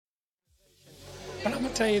I'm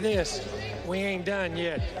going to tell you this, we ain't done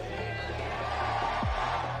yet.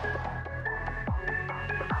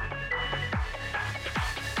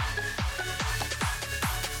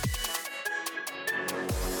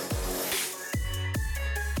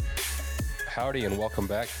 Howdy and welcome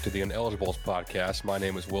back to the Ineligibles podcast. My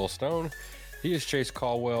name is Will Stone. He is Chase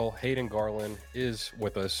Caldwell. Hayden Garland is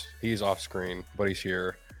with us. He's off screen, but he's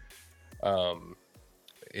here.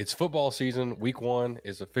 It's football season. Week 1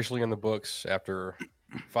 is officially in the books after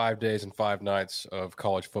 5 days and 5 nights of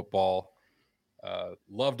college football.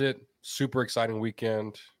 Loved it. Super exciting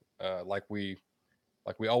weekend. Like we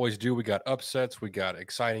always do. We got upsets. We got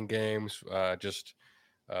exciting games. Just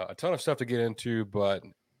a ton of stuff to get into, but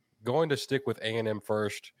going to stick with A&M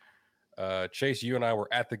first. Chase, you and I were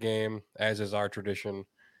at the game, as is our tradition,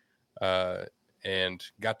 and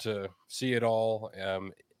got to see it all.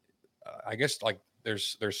 I guess like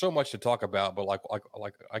there's so much to talk about, but like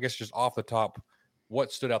I guess just off the top,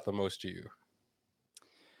 what stood out the most to you?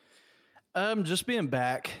 Just being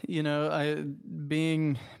back, being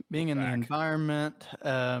in the environment,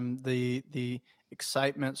 the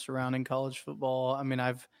excitement surrounding college football. I mean,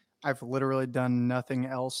 I've literally done nothing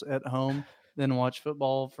else at home than watch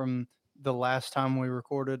football from the last time we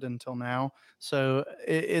recorded until now. So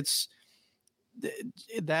it's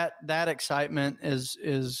that excitement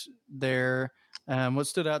is there. What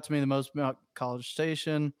stood out to me the most about College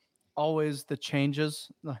Station, always the changes.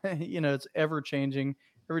 It's ever changing.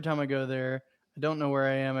 Every time I go there, I don't know where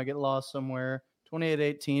I am. I get lost somewhere.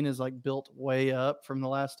 2818 is like built way up from the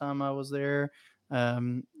last time I was there.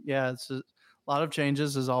 It's a lot of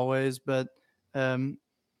changes as always, but no,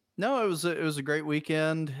 it was a great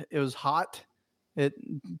weekend. It was hot.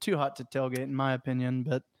 Too hot to tailgate in my opinion,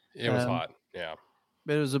 but it was hot. Yeah.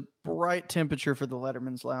 But it was a bright temperature for the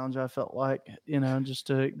Letterman's Lounge. I felt like, just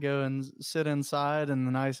to go and sit inside in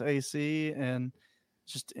the nice AC and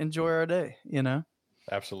just enjoy our day,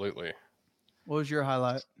 Absolutely. What was your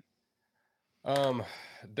highlight?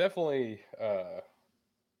 Definitely,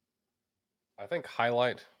 I think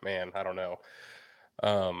highlight, man, I don't know.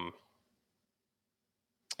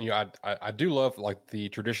 I do love like the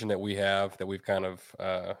tradition that we have that we've kind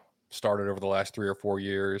of started over the last 3 or 4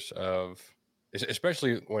 years of,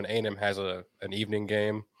 especially when A&M has an evening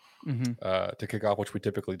game to kick off, which we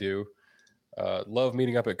typically do. Love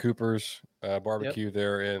meeting up at Cooper's barbecue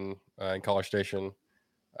there in College Station.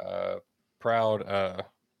 Proud. I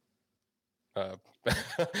don't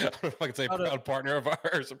know if I can say proud partner of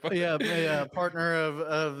ours. Yeah, partner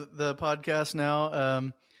of the podcast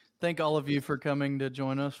now. Thank all of you for coming to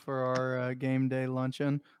join us for our game day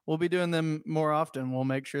luncheon. We'll be doing them more often. We'll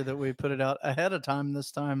make sure that we put it out ahead of time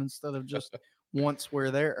this time instead of just once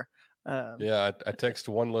we're there. I texted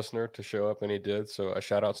one listener to show up and he did. So a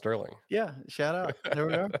shout out Sterling. Yeah, shout out. There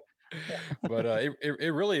we go. But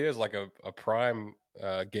it really is like a prime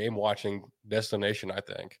game watching destination, I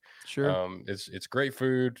think. Sure. It's great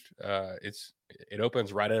food. It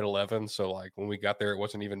opens right at 11. So like when we got there, it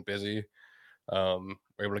wasn't even busy.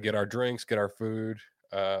 We're able to get our drinks, get our food,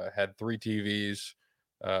 had 3 TVs.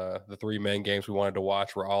 The 3 main games we wanted to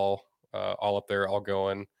watch were all up there, all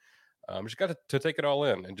going. Just got to take it all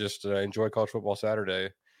in and just enjoy college football Saturday.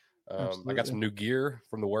 I got some new gear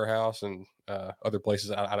from the warehouse and other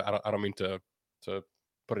places. I don't mean to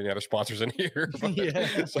put any other sponsors in here. But,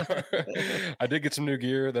 I did get some new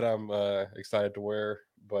gear that I'm excited to wear.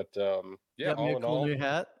 But all in all, new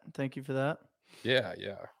hat. Thank you for that. Yeah.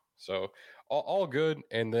 So all good.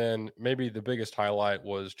 And then maybe the biggest highlight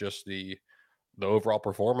was just the overall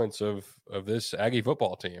performance of this Aggie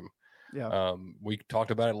football team. Yeah. We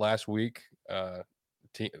talked about it last week.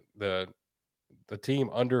 The team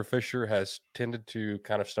under Fisher has tended to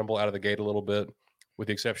kind of stumble out of the gate a little bit, with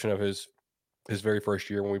the exception of his very first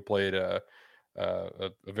year when we played a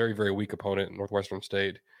very, very weak opponent, Northwestern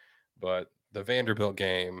State. But the Vanderbilt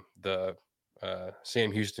game, the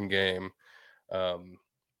Sam Houston game,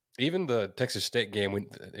 even the Texas State game,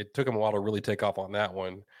 it took them a while to really take off on that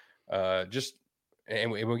one.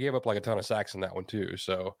 And we gave up like a ton of sacks in that one too.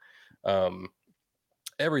 So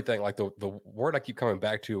everything, like the word I keep coming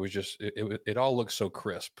back to was just it all looks so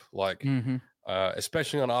crisp, like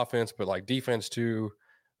especially on offense, but like defense too.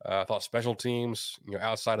 I thought special teams,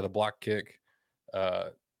 outside of the block kick,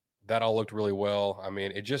 that all looked really well. I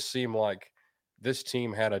mean, it just seemed like this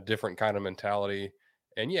team had a different kind of mentality.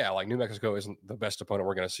 And like New Mexico isn't the best opponent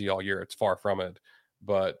we're going to see all year. It's far from it.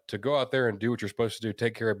 But to go out there and do what you're supposed to do,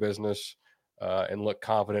 take care of business, and look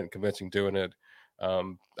confident and convincing doing it.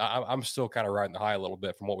 I'm still kind of riding the high a little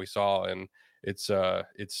bit from what we saw, and it's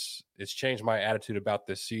changed my attitude about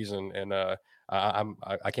this season, and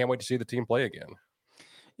I can't wait to see the team play again.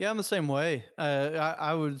 Yeah, I'm the same way.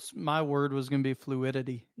 My word was going to be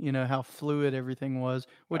fluidity. You know how fluid everything was,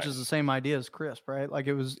 which Right. is the same idea as crisp, right? Like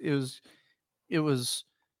it was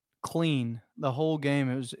clean the whole game.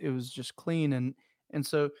 It was just clean, and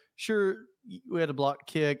so sure we had a block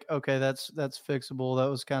kick. Okay, that's fixable. That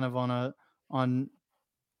was kind of on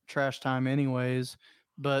trash time, anyways.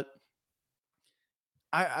 But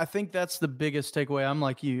I think that's the biggest takeaway. I'm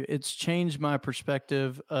like you. It's changed my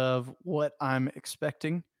perspective of what I'm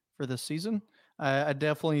expecting for this season. I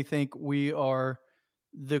definitely think we are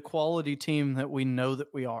the quality team that we know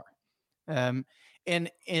that we are. Um,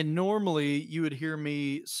 and normally you would hear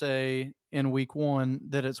me say in week one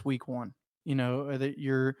that it's week one. You know that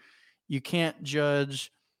you can't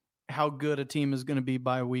judge how good a team is going to be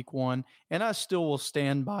by week one. And I still will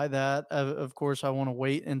stand by that. Of course, I want to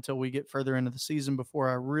wait until we get further into the season before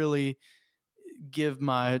I really give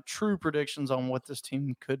my true predictions on what this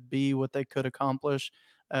team could be, what they could accomplish.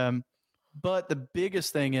 But the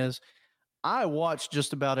biggest thing is I watched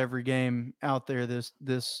just about every game out there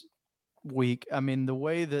this week. I mean, the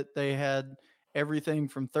way that they had everything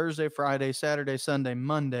from Thursday, Friday, Saturday, Sunday,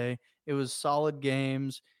 Monday, it was solid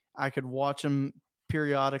games. I could watch them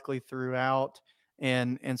periodically throughout.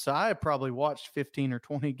 And so I probably watched 15 or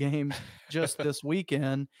 20 games just this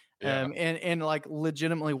weekend. Yeah. And like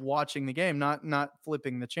legitimately watching the game, not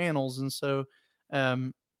flipping the channels. And so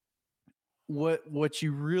um what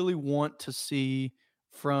you really want to see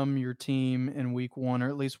from your team in week one, or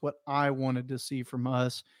at least what I wanted to see from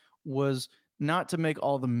us, was not to make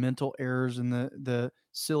all the mental errors and the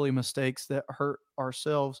silly mistakes that hurt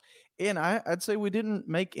ourselves. And I'd say we didn't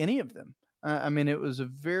make any of them. I mean, it was a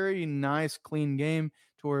very nice, clean game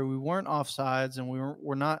to where we weren't offsides and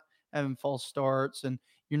we're not having false starts, and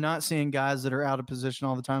you're not seeing guys that are out of position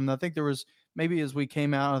all the time. And I think there was maybe as we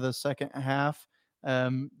came out of the second half,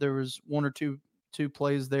 there was one or two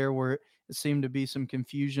plays there where it seemed to be some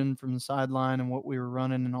confusion from the sideline and what we were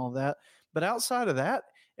running and all that. But outside of that,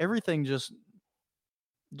 everything just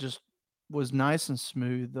was nice and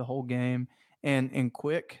smooth the whole game, and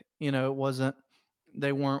quick. You know, it wasn't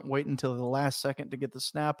they weren't waiting until the last second to get the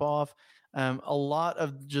snap off. A lot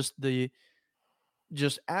of just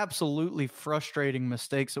absolutely frustrating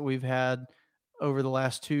mistakes that we've had over the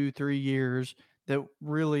last 2-3 years that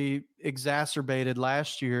really exacerbated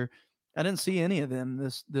last year. I didn't see any of them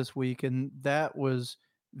this week, and that was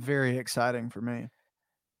very exciting for me.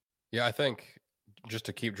 Yeah, I think just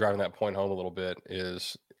to keep driving that point home a little bit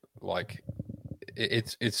is like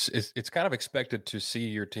it's kind of expected to see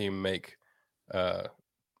your team make uh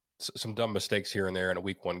some dumb mistakes here and there in a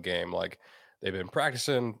week one game. Like they've been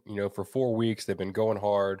practicing, for 4 weeks. They've been going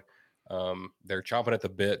hard. They're chomping at the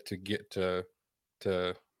bit to get to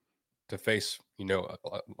face,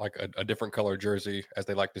 like a different color jersey, as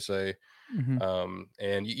they like to say. Mm-hmm.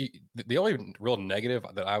 And the only real negative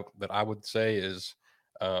that I would say is,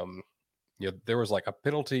 there was like a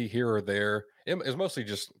penalty here or there. It was mostly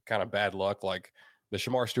just kind of bad luck, like the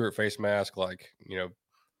Shamar Stewart face mask. Like,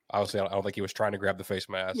 obviously, I don't think he was trying to grab the face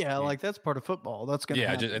mask. Yeah, like that's part of football. That's gonna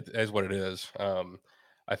Yeah, happen. it is what it is.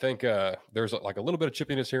 I think there's like a little bit of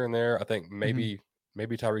chippiness here and there. I think Mhm.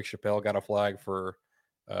 maybe Tyreek Chappelle got a flag for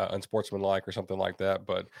unsportsmanlike or something like that.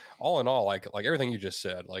 But all in all, like everything you just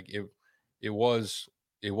said, like it was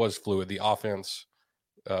fluid. The offense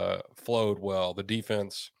flowed well. The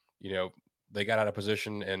defense, they got out of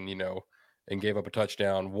position and gave up a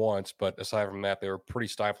touchdown once. But aside from that, they were pretty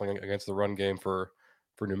stifling against the run game for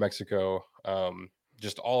New Mexico.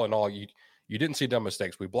 Just all in all, you didn't see dumb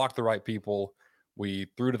mistakes. We blocked the right people. We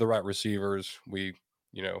threw to the right receivers. We,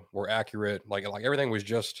 were accurate. Like everything was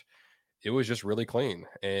just, it was just really clean.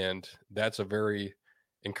 And that's a very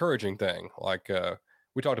encouraging thing. Like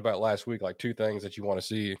we talked about last week, like two things that you want to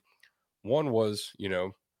see. One was,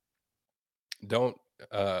 don't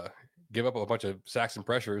give up a bunch of sacks and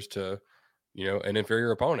pressures to, an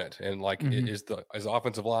inferior opponent. And like, Mhm. is the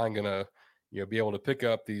offensive line gonna, be able to pick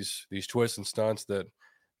up these twists and stunts that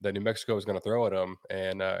New Mexico is going to throw at them?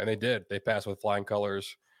 And they did. They passed with flying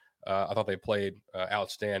colors. I thought they played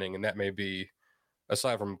outstanding, and that may be,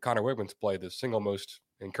 aside from Connor Weigman's play, the single most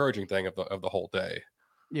encouraging thing of the whole day.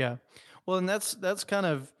 Yeah. Well, and that's kind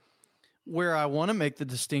of where I want to make the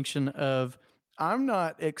distinction of I'm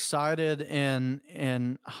not excited and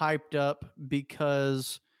hyped up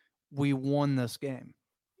because we won this game.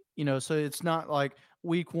 You know, so it's not like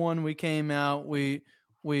week one we came out, we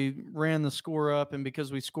ran the score up, and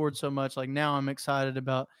because we scored so much, like now I'm excited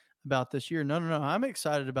about this year. No, no, no. I'm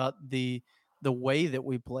excited about the way that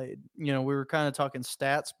we played. You know, we were kind of talking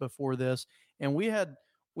stats before this, and we had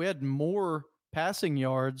more passing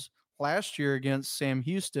yards last year against Sam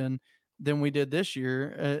Houston than we did this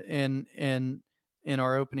year in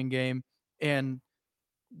our opening game, and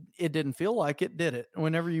it didn't feel like it, did it?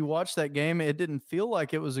 Whenever you watch that game, it didn't feel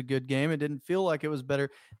like it was a good game. It didn't feel like it was better.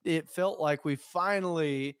 It felt like we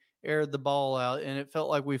finally aired the ball out, and it felt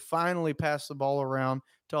like we finally passed the ball around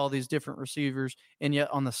to all these different receivers. And yet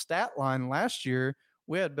on the stat line last year,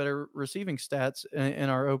 we had better receiving stats in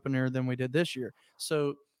our opener than we did this year.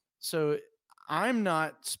 So I'm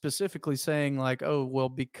not specifically saying like, oh, well,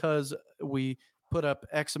 because we put up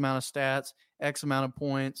X amount of stats, X amount of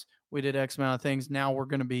points, we did X amount of things, now we're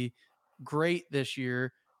going to be great this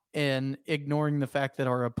year, and ignoring the fact that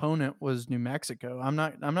our opponent was New Mexico. I'm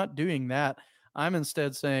not doing that. I'm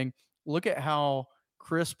instead saying, look at how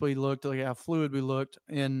crisp we looked, look at how fluid we looked,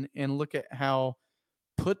 and look at how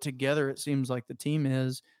put together it seems like the team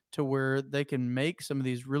is, to where they can make some of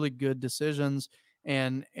these really good decisions,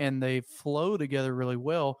 and they flow together really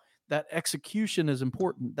well. That execution is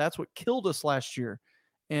important. That's what killed us last year.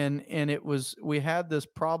 And it was, we had this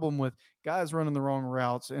problem with guys running the wrong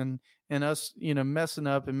routes, and us, messing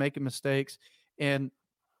up and making mistakes. And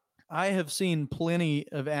I have seen plenty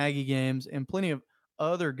of Aggie games, and plenty of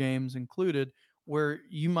other games included, where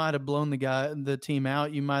you might have blown the team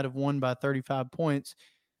out. You might have won by 35 points,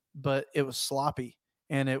 but it was sloppy.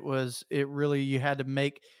 And it really, you had to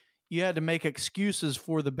make excuses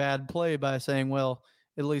for the bad play by saying, well,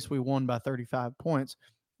 at least we won by 35 points.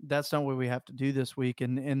 That's not what we have to do this week.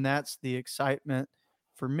 And that's the excitement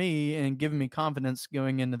for me, and giving me confidence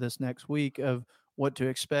going into this next week of what to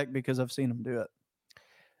expect, because I've seen them do it.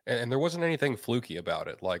 And there wasn't anything fluky about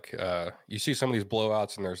it. Like, you see some of these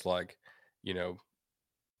blowouts and there's like,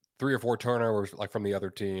 3 or 4 turnovers, like from the other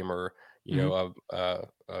team, or,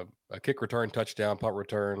 a kick return, touchdown, punt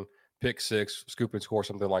return, pick six, scoop and score,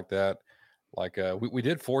 something like that. Like, we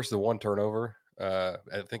did force the one turnover. I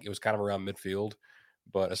think it was kind of around midfield.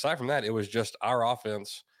 But aside from that, it was just our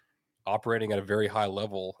offense operating at a very high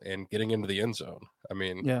level and getting into the end zone. I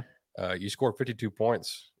mean, you scored 52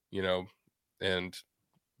 points, and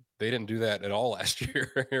they didn't do that at all last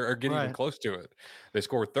year, or get even close to it. They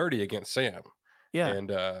scored 30 against Sam. Yeah.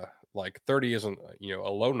 And like 30 isn't, a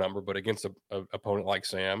low number, but against a opponent like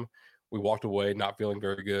Sam, we walked away not feeling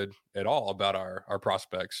very good at all about our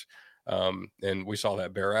prospects. And we saw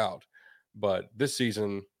that bear out. But this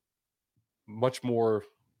season, much more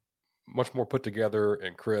put together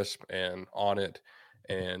and crisp and on it.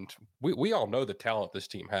 And we all know the talent this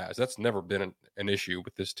team has. That's never been an issue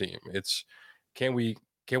with this team. It's, can we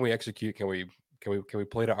execute? Can we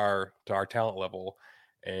play to our talent level?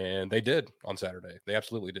 And they did on Saturday. They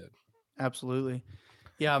absolutely did. Absolutely.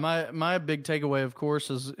 Yeah. My big takeaway, of course,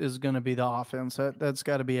 is going to be the offense. That's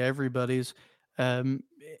got to be everybody's. And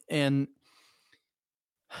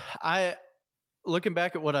looking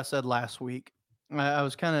back at what I said last week, I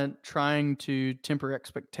was kind of trying to temper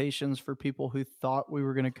expectations for people who thought we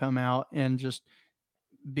were going to come out and just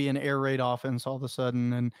be an air raid offense all of a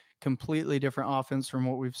sudden, and completely different offense from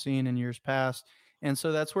what we've seen in years past. And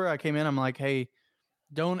so that's where I came in. I'm like, hey,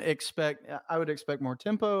 I would expect more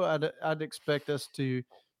tempo. I'd expect us to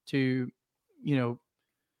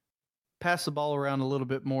pass the ball around a little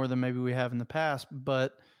bit more than maybe we have in the past,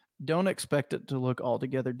 but don't expect it to look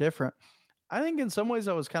altogether different. I think in some ways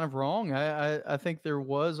I was kind of wrong. I think there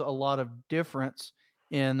was a lot of difference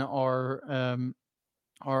in our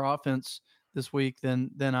offense this week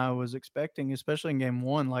than I was expecting, especially in game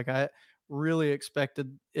one. Like, I really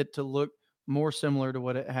expected it to look more similar to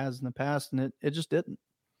what it has in the past, and it just didn't.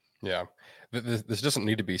 Yeah. This doesn't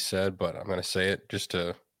need to be said, but I'm going to say it just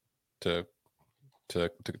to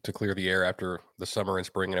clear the air after the summer and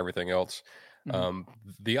spring and everything else. Mm-hmm.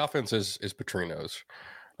 The offense is Petrino's.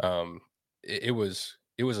 It was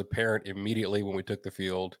apparent immediately when we took the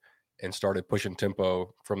field and started pushing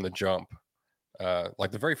tempo from the jump.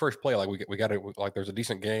 Like the very first play, like we got it, like there's a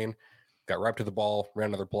decent gain, got right to the ball, ran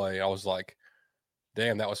another play. I was like,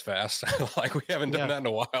 damn, that was fast. Like, we haven't done that in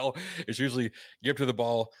a while. It's usually get to the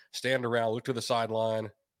ball, stand around, look to the sideline,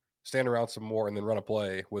 stand around some more, and then run a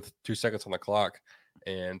play with 2 seconds on the clock.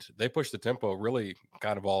 And they pushed the tempo really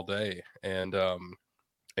kind of all day. And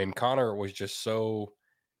Connor was just so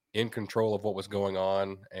in control of what was going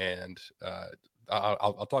on. And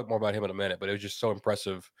I'll talk more about him in a minute, but it was just so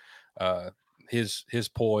impressive. His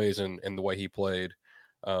poise and the way he played.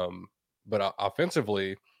 But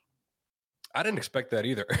offensively, I didn't expect that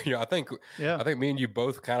either. I think me and you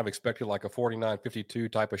both kind of expected like a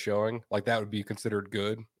 49-52 type of showing. Like, that would be considered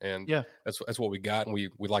good. And that's what we got. And we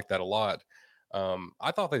liked that a lot.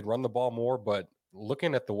 I thought they'd run the ball more, but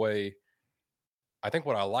looking at the way, I think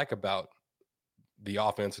what I like about the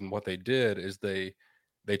offense and what they did is they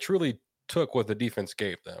truly took what the defense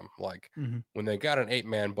gave them. Like when they got an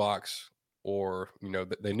 8-man box, or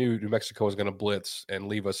they knew New Mexico was going to blitz and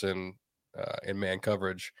leave us in man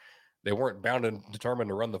coverage, they weren't bound and determined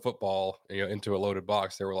to run the football into a loaded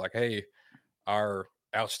box. They were like, hey, our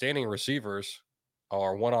outstanding receivers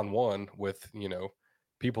are one-on-one with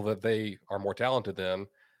people that they are more talented than.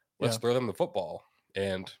 Let's throw them the football.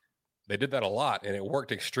 And they did that a lot, and it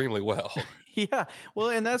worked extremely well. Yeah. Well,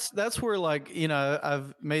 and that's where, like,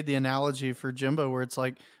 I've made the analogy for Jimbo where it's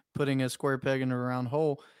like putting a square peg in a round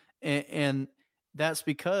hole. And that's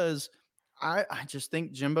because I just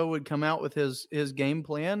think Jimbo would come out with his game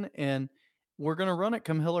plan, and we're going to run it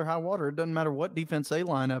come hell or high water. It doesn't matter what defense they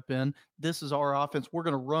line up in. This is our offense. We're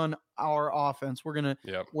going to run our offense. We're going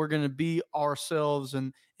to be ourselves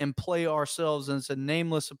and play ourselves. And it's a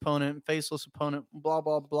nameless opponent, faceless opponent, blah,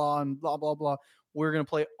 blah, blah, and blah, blah, blah. We're going to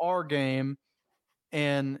play our game,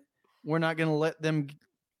 and we're not going to let them,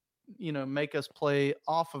 make us play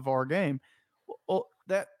off of our game. Well,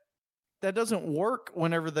 that doesn't work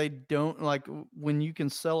whenever they don't, like, when you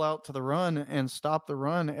can sell out to the run and stop the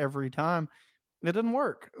run every time. It doesn't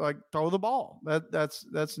work. Like, throw the ball. That's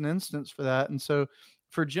an instance for that. And so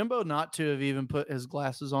for Jimbo not to have even put his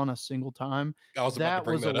glasses on a single time, that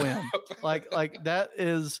was a win. like that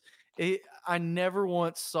is I never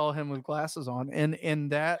once saw him with glasses on.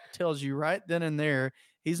 And that tells you right then and there,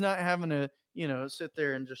 he's not having to, sit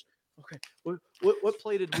there and just, okay, what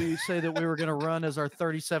play did we say that we were going to run as our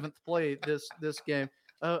 37th play this game?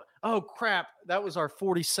 Oh crap, that was our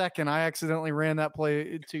 42nd. I accidentally ran that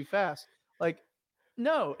play too fast. Like,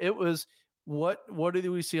 no, it was what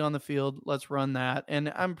do we see on the field? Let's run that.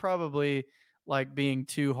 And I'm probably like being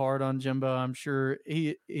too hard on Jimbo. I'm sure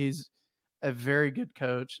he's a very good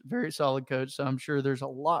coach, very solid coach. So I'm sure there's a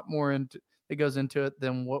lot more that goes into it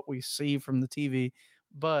than what we see from the TV.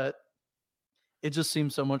 But it just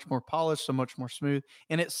seems so much more polished, so much more smooth.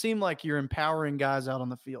 And it seemed like you're empowering guys out on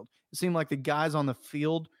the field. It seemed like the guys on the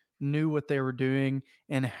field knew what they were doing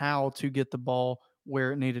and how to get the ball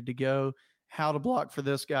where it needed to go, how to block for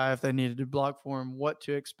this guy if they needed to block for him, what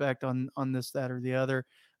to expect on this, that, or the other.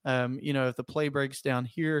 If the play breaks down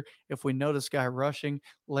here, if we notice guy rushing,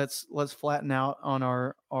 let's flatten out on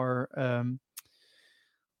our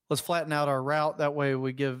let's flatten out our route. That way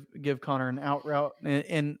we give Connor an out route.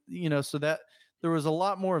 And so that there was a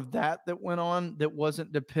lot more of that went on that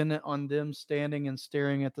wasn't dependent on them standing and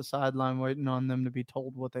staring at the sideline, waiting on them to be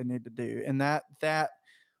told what they need to do. And that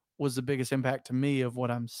was the biggest impact to me of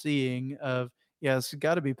what I'm seeing of, it's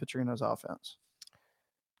got to be Petrino's offense.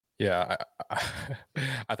 Yeah,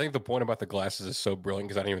 I think the point about the glasses is so brilliant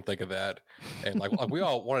because I didn't even think of that. And like we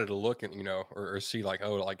all wanted to look and or see like,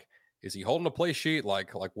 oh, like, is he holding a play sheet?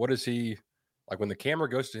 Like what is he like when the camera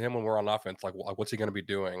goes to him when we're on offense? Like what's he going to be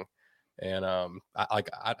doing? And I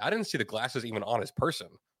didn't see the glasses even on his person.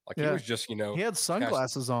 Like he was just he had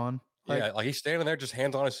sunglasses on. Like he's standing there, just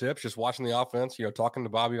hands on his hips, just watching the offense. Talking to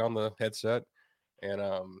Bobby on the headset, and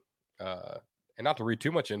not to read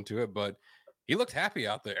too much into it, but he looked happy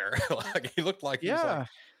out there. Like he looked like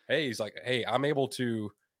he's like, hey, I'm able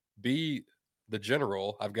to be the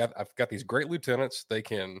general. I've got these great lieutenants. They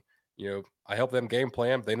can, I help them game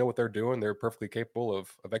plan. They know what they're doing. They're perfectly capable of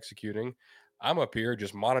executing. I'm up here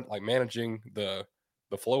just managing the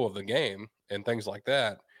flow of the game and things like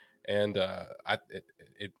that. And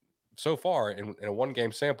it so far in a one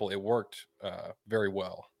game sample, it worked very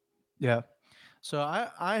well. Yeah. So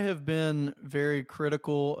I have been very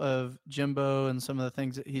critical of Jimbo and some of the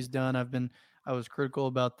things that he's done. I was critical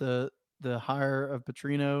about the hire of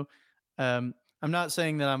Petrino. I'm not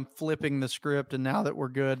saying that I'm flipping the script and now that we're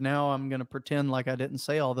good, now I'm going to pretend like I didn't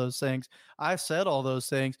say all those things. I said all those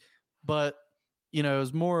things, but it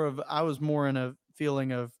was I was more in a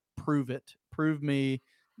feeling of prove me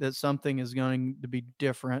that something is going to be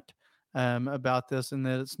different about this, and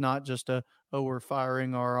that it's not just we're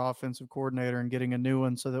firing our offensive coordinator and getting a new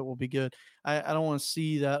one so that we'll be good. I don't want to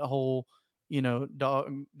see that whole,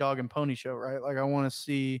 dog and pony show, right? Like I want to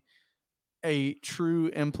see a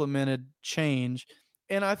true implemented change.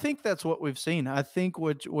 And I think that's what we've seen. I think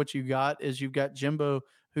what you got is you've got Jimbo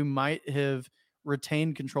who might have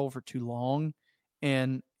retained control for too long.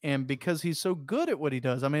 And because he's so good at what he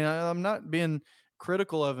does. I mean, I'm not being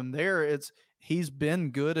critical of him there. He's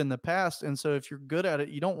been good in the past. And so if you're good at it,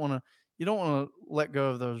 you don't want to let go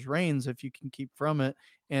of those reins if you can keep from it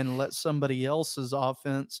and let somebody else's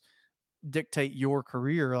offense dictate your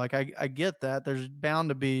career. Like I get that. There's bound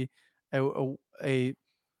to be a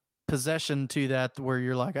possession to that where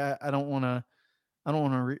you're like, I don't want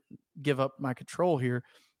to give up my control here.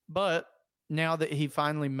 But now that he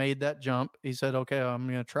finally made that jump, he said, okay, I'm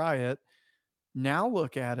going to try it. now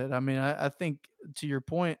look at it. I mean, I think to your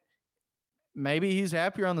point, maybe he's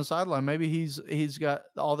happier on the sideline. Maybe he's got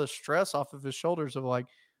all the stress off of his shoulders of like,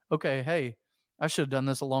 okay, hey, I should have done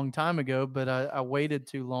this a long time ago, but I waited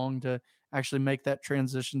too long to actually make that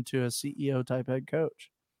transition to a CEO type head coach.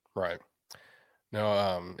 Right.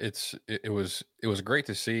 No, it was great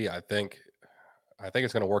to see. I think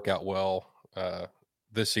it's going to work out well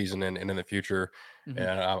this season and in the future. Mhm.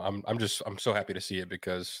 And I'm so happy to see it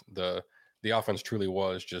because the offense truly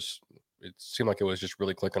was just, it seemed like it was just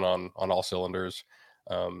really clicking on all cylinders,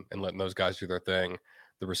 and letting those guys do their thing.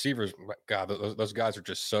 The receivers, God, those guys are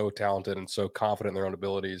just so talented and so confident in their own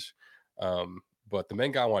abilities. But the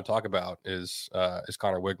main guy I want to talk about is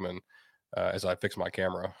Connor Weigman. As I fix my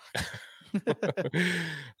camera. I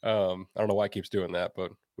don't know why it keeps doing that,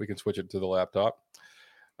 but we can switch it to the laptop.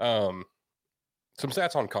 Some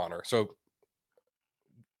stats on Connor. So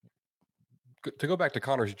to go back to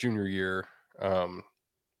Connor's junior year,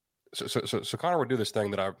 so Connor would do this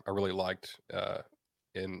thing that I really liked.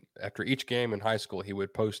 And after each game in high school, he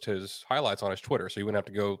would post his highlights on his Twitter, so you wouldn't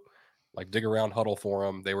have to go like dig around Huddle for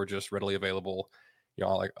them. They were just readily available,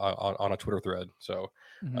 like on a Twitter thread. So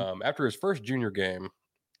after his first junior game,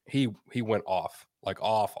 he went off, like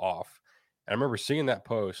off. And I remember seeing that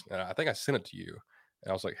post, and I think I sent it to you,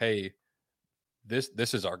 and I was like, "Hey,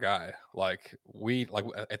 this is our guy." Like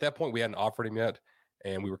at that point we hadn't offered him yet,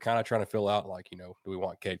 and we were kind of trying to fill out like, do we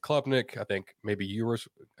want Cade Klubnik? I think maybe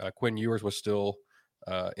Quinn Ewers was still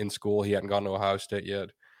in school. He hadn't gone to Ohio State yet,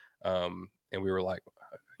 and we were like,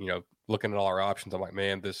 looking at all our options. I'm like,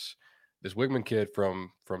 man, this Weigman kid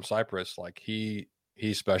from Cyprus, like he's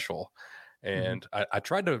special. And I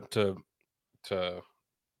tried to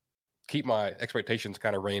keep my expectations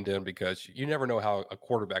kind of reined in because you never know how a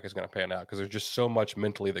quarterback is going to pan out because there's just so much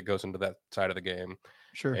mentally that goes into that side of the game.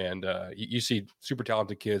 Sure. And you see super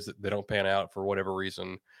talented kids that don't pan out for whatever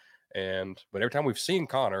reason. But every time we've seen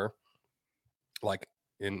Connor, like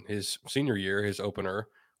in his senior year, his opener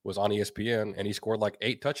was on ESPN and he scored like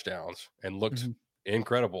 8 touchdowns and looked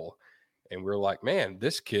incredible. And we were like, man,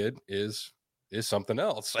 this kid is something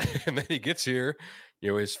else. And then he gets here,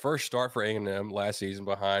 his first start for A&M last season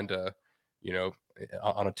behind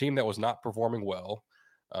on a team that was not performing well,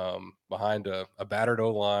 behind a battered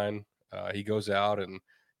O-line. He goes out and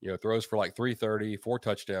throws for like 330, 4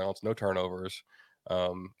 touchdowns, no turnovers.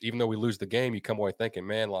 Even though we lose the game, you come away thinking,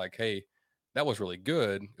 man, like, hey, that was really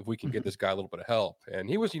good if we can get this guy a little bit of help. And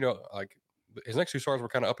he was, like his next 2 starts were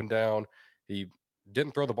kind of up and down. He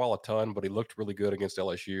didn't throw the ball a ton, but he looked really good against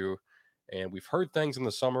LSU. And we've heard things in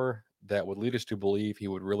the summer that would lead us to believe he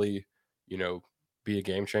would really, be a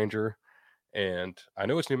game changer. And I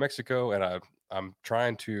know it's New Mexico, and I'm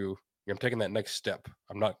trying to, I'm taking that next step.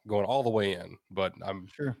 I'm not going all the way in, but I'm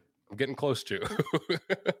getting close to,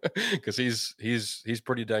 because he's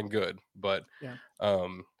pretty dang good. But yeah.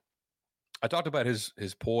 I talked about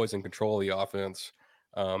his poise and control of the offense.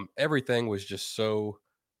 Everything was just so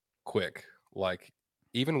quick. Like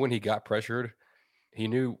even when he got pressured, he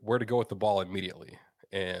knew where to go with the ball immediately,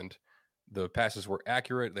 and the passes were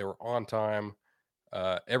accurate. They were on time.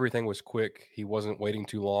 Everything was quick. He wasn't waiting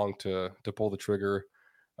too long to pull the trigger.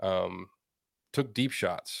 Took deep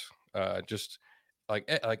shots. Just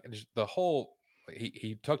just the whole.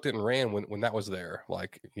 He tucked it and ran when that was there.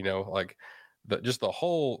 Like the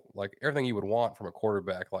whole, like everything you would want from a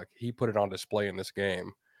quarterback. Like he put it on display in this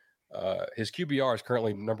game. His QBR is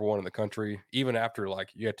currently number 1 in the country, even after like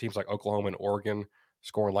you had teams like Oklahoma and Oregon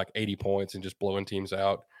scoring like 80 points and just blowing teams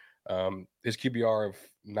out. His QBR of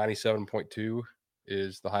 97.2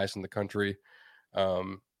 is the highest in the country.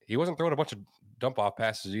 He wasn't throwing a bunch of dump off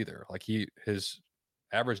passes either. Like his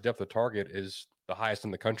average depth of target is the highest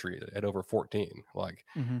in the country at over 14. Like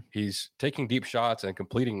he's taking deep shots and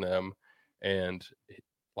completing them. And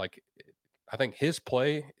like, I think his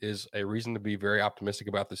play is a reason to be very optimistic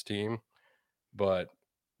about this team, but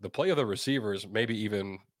the play of the receivers maybe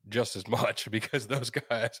even just as much, because those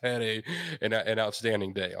guys had an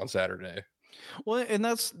outstanding day on Saturday. Well, and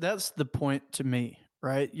that's the point to me,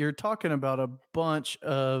 right? You're talking about a bunch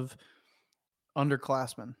of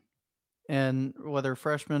underclassmen, and whether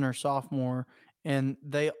freshman or sophomore, and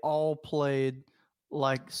they all played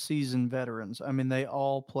like seasoned veterans. I mean, they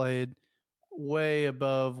all played way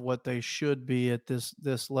above what they should be at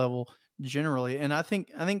this level generally. And I think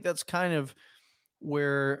that's kind of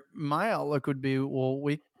where my outlook would be. Well,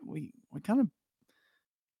 we kind of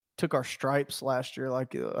took our stripes last year.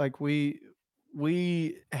 Like we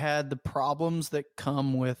had the problems that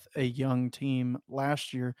come with a young team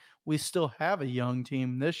last year. We still have a young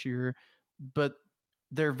team this year, but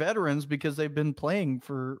they're veterans because they've been playing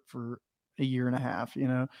for a year and a half,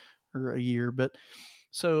 or a year. But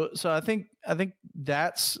so I think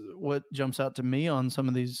that's what jumps out to me on some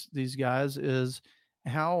of these guys is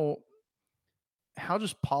how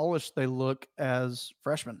just polished they look as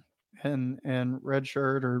freshmen and red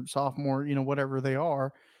shirt or sophomore, whatever they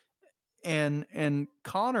are. And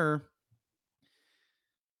Connor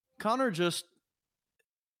just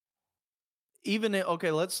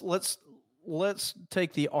okay, let's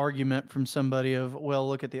take the argument from somebody of, well,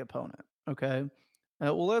 look at the opponent. Okay.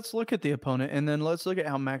 Well, let's look at the opponent, and then let's look at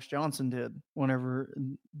how Max Johnson did whenever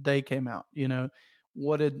they came out.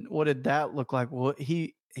 What did that look like? Well,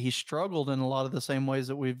 he struggled in a lot of the same ways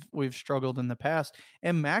that we've struggled in the past.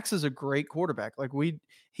 And Max is a great quarterback. Like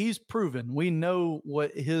he's proven. We know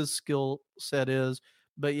what his skill set is,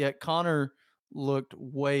 but yet Connor looked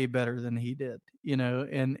way better than he did,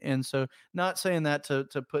 and so not saying that to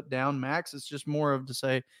put down Max, it's just more of to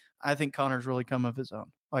say, I think Connor's really come of his own.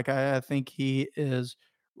 Like I think he is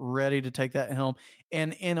ready to take that helm.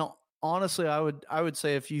 And honestly, I would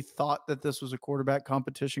say if you thought that this was a quarterback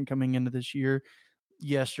competition coming into this year,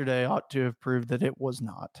 yesterday ought to have proved that it was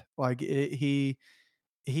not. Like he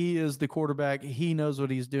is the quarterback. He knows what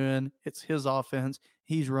he's doing. It's his offense.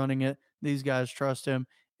 He's running it. These guys trust him.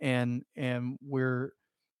 And we're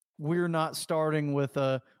not starting with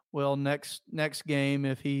well, next game,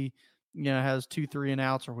 if he has 2 3 and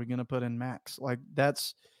outs, are we going to put in Max? Like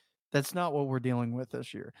that's not what we're dealing with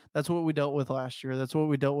this year. That's what we dealt with last year. That's what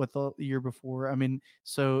we dealt with the year before. I mean,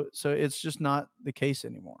 so it's just not the case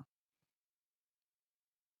anymore.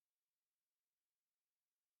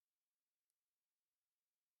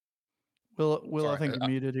 Will, Sorry, I think you're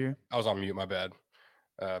muted here. I was on mute. My bad.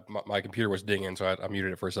 My computer was dinging, so I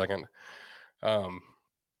muted it for a second. But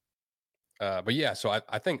yeah, so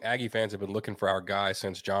I think Aggie fans have been looking for our guy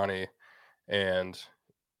since Johnny, and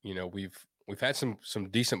we've had some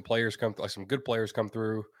decent players come, like some good players come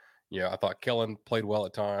through. I thought Kellen played well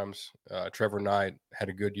at times. Trevor Knight had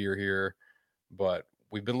a good year here, but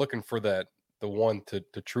we've been looking for the one to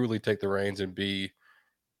truly take the reins and be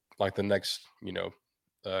like the next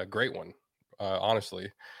great one,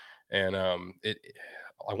 honestly. And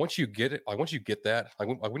once you get it, once you get that,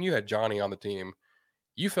 when you had Johnny on the team,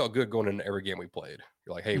 you felt good going into every game we played.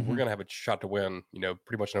 You're like, hey, we're going to have a shot to win,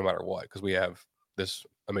 pretty much no matter what, because we have this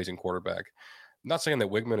amazing quarterback. I'm not saying that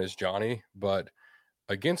Weigman is Johnny, but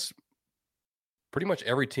against pretty much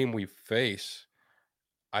every team we face,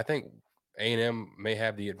 I think A&M may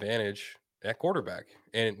have the advantage at quarterback.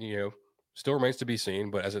 And, still remains to be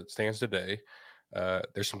seen, but as it stands today,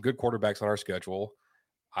 there's some good quarterbacks on our schedule.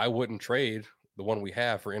 I wouldn't trade the one we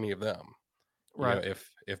have for any of them. Right.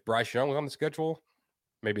 If Bryce Young was on the schedule,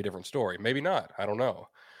 maybe a different story. Maybe not. I don't know.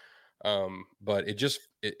 But it just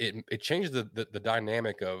it changes the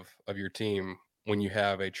dynamic of your team when you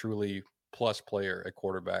have a truly plus player at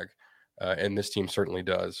quarterback, and this team certainly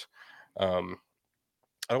does. I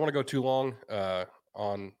don't want to go too long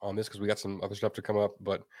on this because we got some other stuff to come up.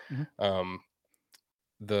 But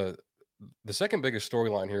the second biggest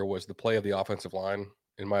storyline here was the play of the offensive line,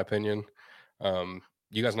 in my opinion.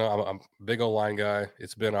 You guys know I'm a big O-line guy.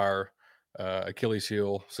 It's been our Achilles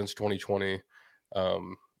heel since 2020,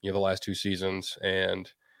 the last 2 seasons.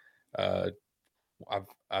 And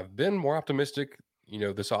I've been more optimistic,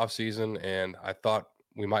 this offseason, and I thought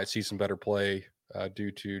we might see some better play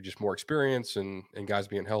due to just more experience and guys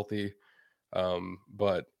being healthy.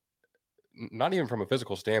 But not even from a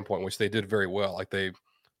physical standpoint, which they did very well. Like they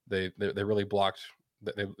really blocked.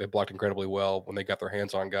 They blocked incredibly well when they got their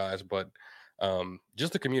hands on guys, but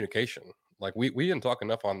just the communication. Like we didn't talk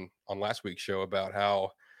enough on last week's show about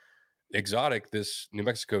how exotic this New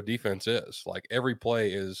Mexico defense is. Like every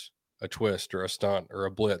play is a twist or a stunt or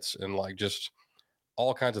a blitz, and like just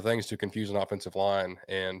all kinds of things to confuse an offensive line.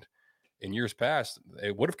 And in years past,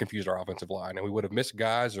 it would have confused our offensive line, and we would have missed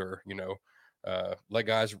guys or let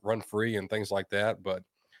guys run free and things like that. But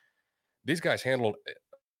these guys handled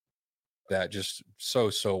that just so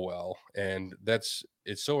well, and it's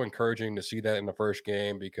so encouraging to see that in the first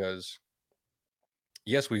game, because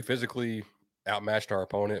yes, we physically outmatched our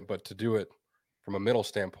opponent, but to do it from a mental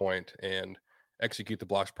standpoint and execute the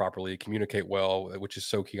blocks properly, communicate well, which is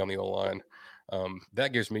so key on the O-line,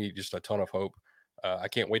 that gives me just a ton of hope. I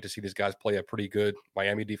can't wait to see these guys play a pretty good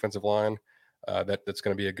Miami defensive line. That's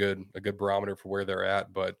going to be a good barometer for where they're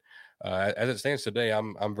at. But as it stands today,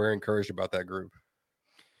 I'm very encouraged about that group.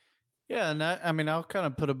 Yeah, and I'll kind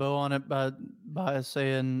of put a bow on it by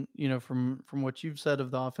saying, from what you've said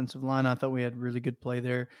of the offensive line, I thought we had really good play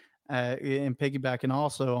there, and piggybacking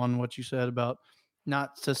also on what you said about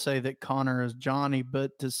not to say that Connor is Johnny,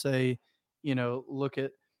 but to say, look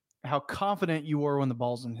at how confident you were when the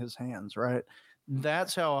ball's in his hands, right?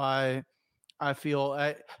 That's how I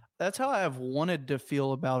feel. That's how I've wanted to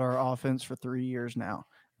feel about our offense for 3 years now.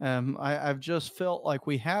 I've just felt like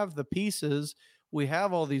we have the pieces, we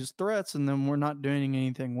have all these threats, and then we're not doing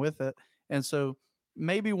anything with it. And so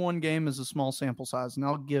maybe one game is a small sample size, and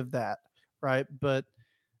I'll give that, right? But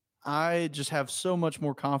I just have so much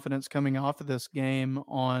more confidence coming off of this game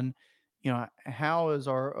on, how is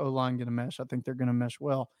our O line going to mesh? I think they're going to mesh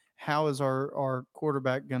well. How is our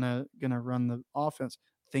quarterback gonna run the offense?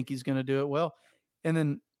 I think he's going to do it well. And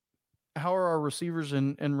then how are our receivers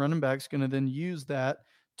and running backs going to then use that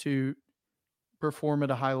to perform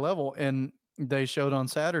at a high level? And they showed on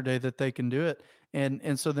Saturday that they can do it.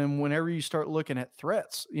 And so then whenever you start looking at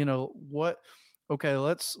threats, okay,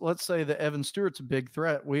 let's say that Evan Stewart's a big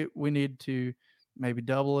threat. We need to maybe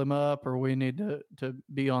double him up, or we need to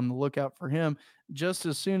be on the lookout for him. Just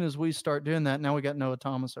as soon as we start doing that, now we got Noah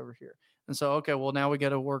Thomas over here. And so, okay, well, now we got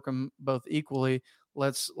to work them both equally.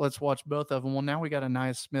 Let's watch both of them. Well, now we got a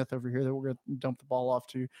Nias Smith over here that we're going to dump the ball off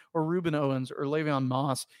to, or Reuben Owens, or Le'Veon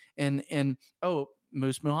Moss, and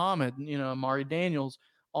Moose Muhammad, Amari Daniels,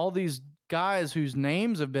 all these guys whose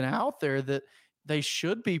names have been out there that they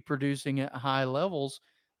should be producing at high levels.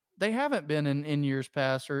 They haven't been in years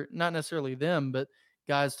past, or not necessarily them, but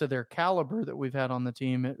guys to their caliber that we've had on the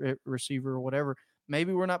team at receiver or whatever.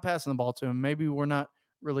 Maybe we're not passing the ball to them. Maybe we're not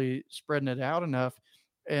really spreading it out enough.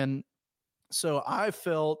 And so I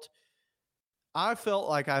felt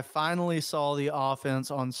like I finally saw the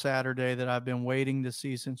offense on Saturday that I've been waiting to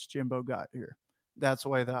see since Jimbo got here. That's the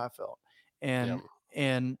way that I felt.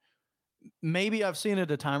 And maybe I've seen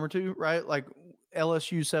it a time or two, right? Like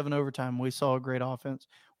LSU 7 overtime, we saw a great offense.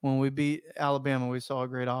 When we beat Alabama, we saw a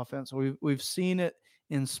great offense. We've seen it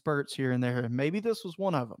in spurts here and there. Maybe this was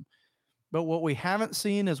one of them. But what we haven't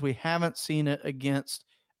seen is we haven't seen it against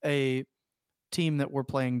a team that we're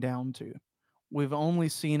playing down to. We've only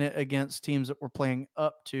seen it against teams that we're playing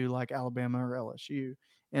up to, like Alabama or LSU.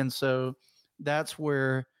 And so that's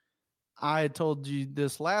where I had told you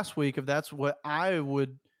this last week, if that's what I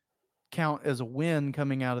would count as a win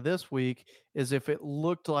coming out of this week, is if it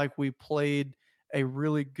looked like we played a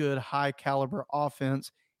really good high caliber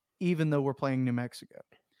offense, even though we're playing New Mexico.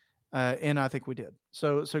 And I think we did.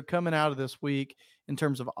 So coming out of this week in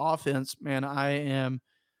terms of offense, man, I am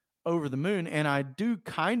over the moon. And I do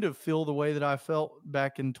kind of feel the way that I felt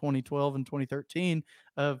back in 2012 and 2013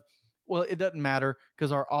 of, well, it doesn't matter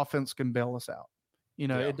because our offense can bail us out.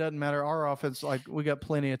 It doesn't matter. Our offense, like, we got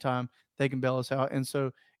plenty of time. They can bail us out. And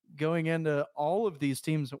so going into all of these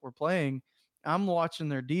teams that we're playing, I'm watching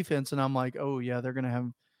their defense and I'm like, oh yeah, they're going to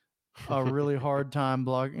have a really hard time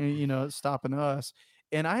blocking, stopping us.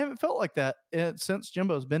 And I haven't felt like that since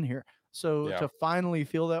Jimbo's been here. So to finally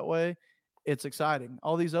feel that way, it's exciting.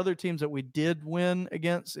 All these other teams that we did win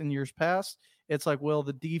against in years past, it's like, well,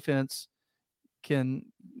 the defense can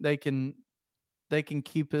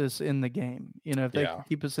keep us in the game. If they can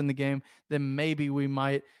keep us in the game, then maybe we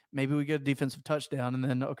get a defensive touchdown and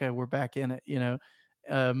then, okay, we're back in it,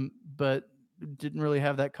 but didn't really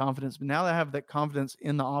have that confidence. But now that I have that confidence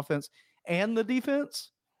in the offense and the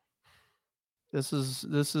defense, this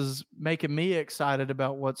is making me excited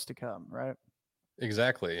about what's to come. Right.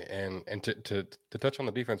 Exactly. And to touch on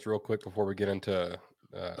the defense real quick before we get into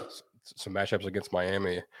some matchups against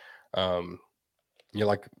Miami,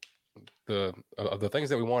 like the things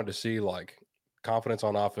that we wanted to see, like confidence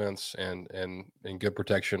on offense and good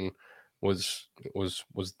protection was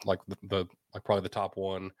like the probably the top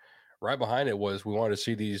one. Right behind it was we wanted to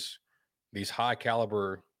see these high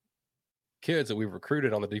caliber kids that we've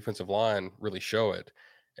recruited on the defensive line really show it.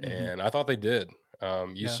 Mm-hmm. And I thought they did.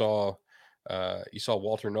 You saw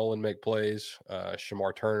Walter Nolan make plays.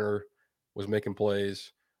 Shamar Turner was making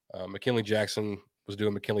plays. McKinley Jackson was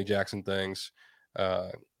doing McKinley Jackson things.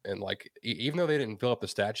 And like, even though they didn't fill up the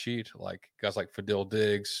stat sheet, like guys like Fadil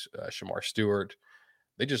Diggs, Shamar Stewart,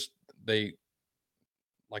 they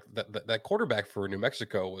like that quarterback for New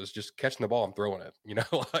Mexico was just catching the ball and throwing it,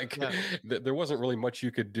 there wasn't really much you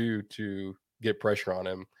could do to get pressure on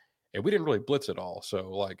him. And we didn't really blitz at all. So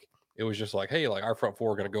like, it was just like, hey, like our front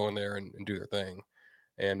four are going to go in there and do their thing.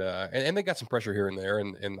 And they got some pressure here and there.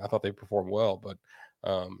 And I thought they performed well, but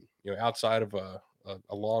outside of a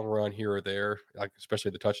long run here or there, like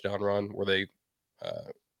especially the touchdown run where they, I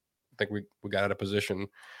think we got out of position.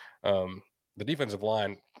 The defensive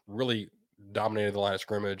line really dominated the line of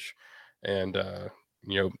scrimmage, and the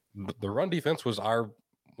run defense was our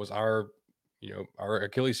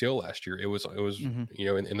Achilles heel last year. It was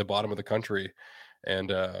mm-hmm. In the bottom of the country, and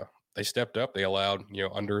they stepped up. They allowed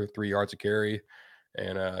under 3 yards a carry,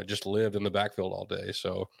 and just lived in the backfield all day.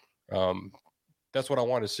 So that's what I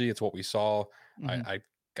wanted to see. It's what we saw. Mhm.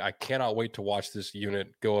 I cannot wait to watch this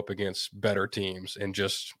unit go up against better teams and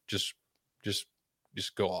just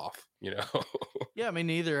go off, you know. Yeah, me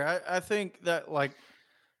neither. I think that like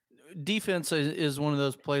defense is one of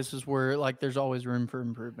those places where like there's always room for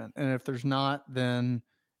improvement, and if there's not, then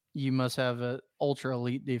you must have an ultra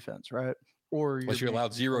elite defense, right? Or you're Unless you're being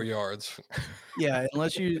allowed 0 yards. yeah,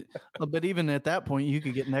 unless you, but even at that point, you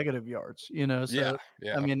could get negative yards, you know. Yeah, So I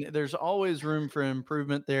yeah. mean, there's always room for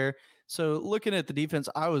improvement there. So looking at the defense,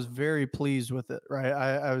 I was very pleased with it. Right,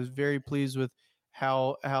 I was very pleased with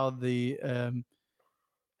how they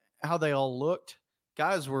all looked.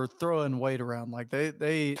 Guys were throwing weight around like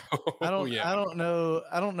they. Oh yeah. I don't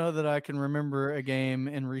know that I can remember a game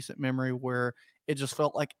in recent memory where it just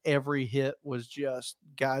felt like every hit was just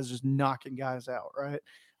guys just knocking guys out, right?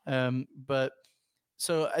 But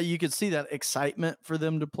so you could see that excitement for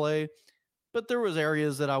them to play, but there was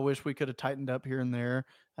areas that I wish we could have tightened up here and there.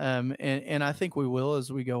 And I think we will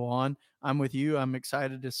as we go on. I'm with you. I'm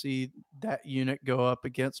excited to see that unit go up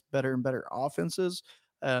against better and better offenses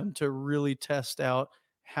to really test out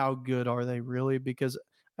how good are they really, because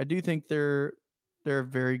I do think they're a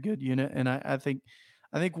very good unit, and I think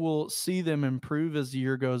we'll see them improve as the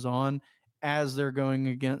year goes on as they're going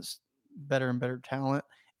against better and better talent.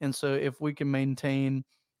 And so if we can maintain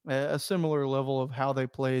a similar level of how they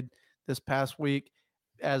played this past week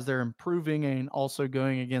as they're improving and also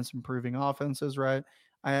going against improving offenses, right?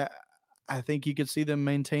 I I think you could see them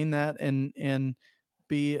maintain that and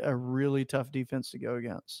be a really tough defense to go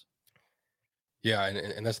against. Yeah,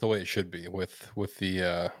 and that's the way it should be with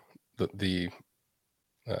the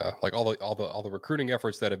like all the recruiting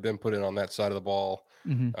efforts that have been put in on that side of the ball.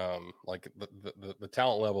 Mhm. Like the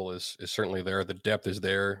talent level is certainly there. The depth is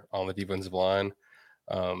there on the defensive line.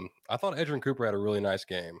 I thought Edgerrin Cooper had a really nice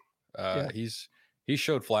game. Yeah. He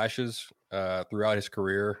showed flashes throughout his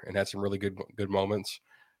career and had some really good moments.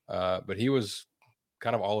 But he was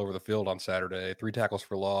kind of all over the field on Saturday. 3 tackles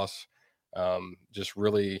for loss. Just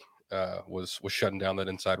really was shutting down that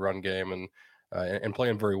inside run game and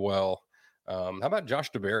playing very well. How about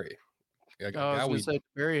Josh DeBerry, a I guy was going to say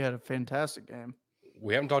Barry had a fantastic game.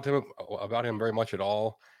 we haven't talked to him about him very much at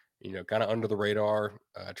all. You know, kind of under the radar,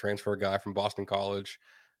 transfer guy from Boston College,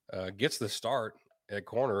 gets the start at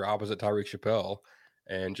corner opposite Tyreek Chappelle,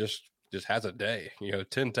 and just has a day. You know,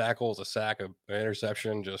 10 tackles, a sack, an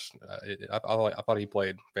interception. I thought he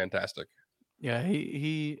played fantastic. Yeah,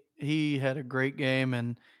 he had a great game,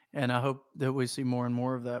 and I hope that we see more and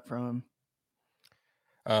more of that from him.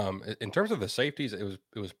 In terms of the safeties, it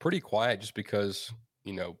was pretty quiet just because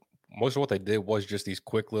you know most of what they did was just these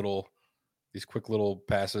quick little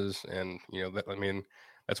passes, and you know I mean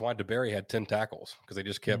that's why DeBerry had 10 tackles because they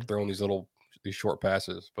just kept Mhm. throwing these short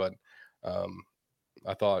passes. But um,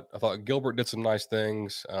 I thought Gilbert did some nice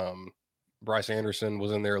things. Bryce Anderson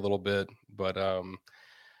was in there a little bit, but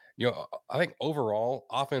you know I think overall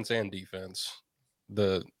offense and defense,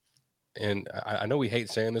 the and I know we hate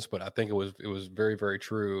saying this, but I think it was very very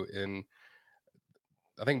true. And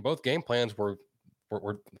I think both game plans were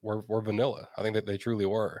vanilla. I think that they truly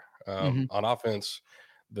were. Mhm. On offense,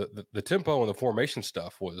 the tempo and the formation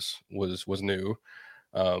stuff was new,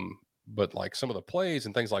 but like some of the plays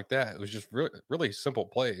and things like that, it was just really simple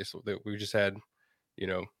plays that we just had. You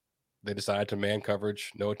know, they decided to man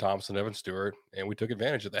coverage Noah Thompson, Evan Stewart, and we took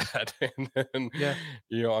advantage of that. And then, Yeah.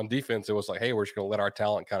 you know, on defense, it was like, hey, we're just going to let our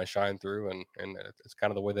talent kind of shine through, and it's kind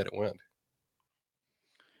of the way that it went.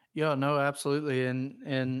 Yeah, no, absolutely.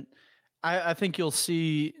 And I think you'll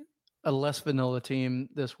see a less vanilla team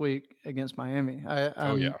this week against Miami.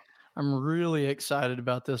 Oh yeah. I'm really excited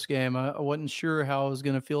about this game. I wasn't sure how I was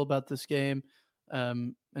going to feel about this game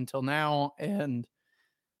until now, and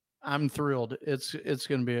I'm thrilled. It's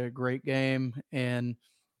going to be a great game, and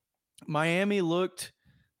Miami looked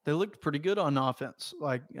pretty good on offense.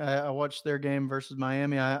 Like I watched their game versus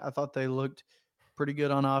Miami. I thought they looked pretty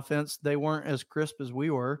good on offense. They weren't as crisp as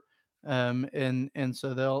we were, and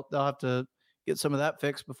so they'll have to get some of that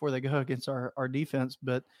fixed before they go against our defense.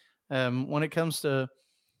 But when it comes to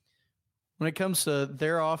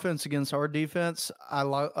their offense against our defense, I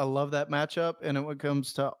love that matchup. And when it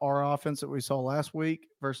comes to our offense that we saw last week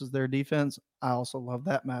versus their defense, I also love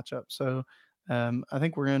that matchup. So I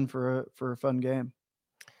think we're in for a fun game.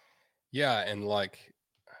 Yeah, and like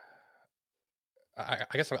I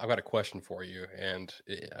guess I've got a question for you, and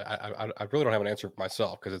I really don't have an answer for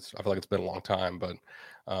myself because I feel like it's been a long time, but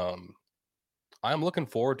um, I'm looking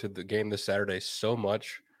forward to the game this Saturday so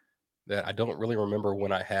much that I don't really remember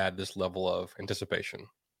when I had this level of anticipation.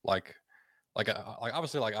 Like, like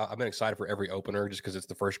obviously, I've been excited for every opener just because it's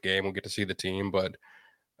the first game. We'll get to see the team, but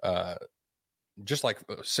uh, just like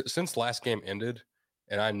since last game ended,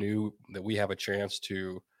 and I knew that we have a chance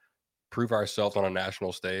to prove ourselves on a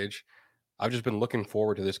national stage. I've just been looking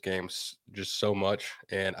forward to this game just so much,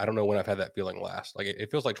 and I don't know when I've had that feeling last. Like it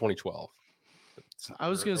feels like 2012. I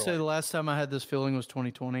was going to say Like, the last time I had this feeling was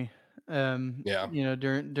 2020. yeah,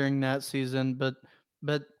 During that season, but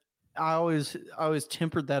I always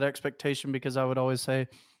tempered that expectation because I would always say,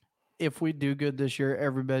 if we do good this year,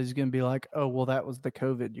 everybody's going to be like, oh, well, that was the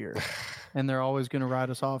COVID year. And they're always going to write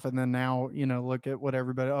us off. And then now, look at what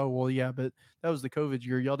everybody, oh, well, yeah, but that was the COVID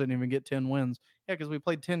year. Y'all didn't even get 10 wins. Yeah, because we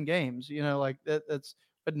played 10 games, like that's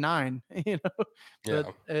but 9, yeah,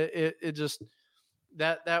 but it just,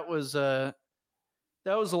 that was the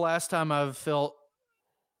last time I've felt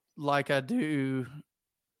like I do.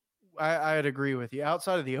 I'd agree with you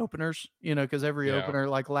outside of the openers, because every yeah, opener,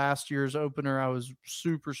 like last year's opener, I was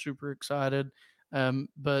super, super excited.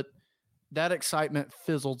 But that excitement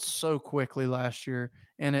fizzled so quickly last year,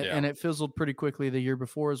 and it fizzled pretty quickly the year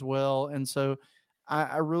before as well. And so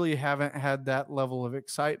I really haven't had that level of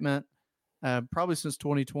excitement probably since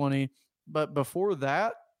 2020. But before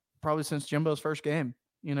that, probably since Jimbo's first game,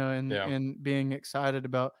 yeah. and being excited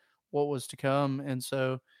about what was to come. And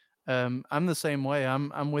so I'm the same way.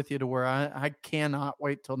 I'm with you to where I cannot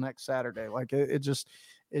wait till next Saturday. Like it just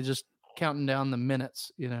counting down the minutes,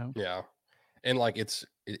 Yeah. And like it's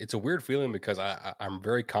a weird feeling because I'm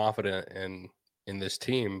very confident in this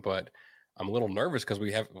team, but I'm a little nervous because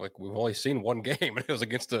we've only seen one game and it was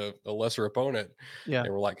against a lesser opponent. Yeah.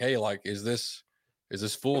 And we're like, hey, like is this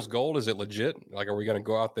fool's gold? Is it legit? Like are we gonna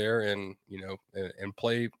go out there and and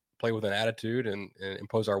play with an attitude and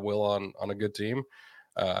impose our will on a good team?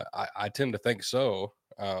 I tend to think so.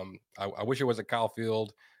 I wish it was at Kyle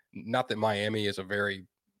Field. Not that Miami is a very,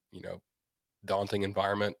 daunting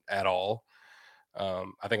environment at all.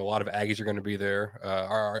 I think a lot of Aggies are going to be there.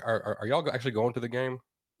 Are y'all actually going to the game?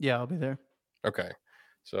 Yeah, I'll be there. Okay.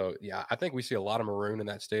 So, yeah, I think we see a lot of maroon in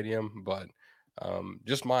that stadium, but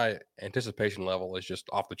just my anticipation level is just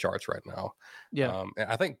off the charts right now. Yeah. And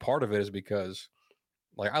I think part of it is because,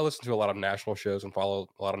 like, I listen to a lot of national shows and follow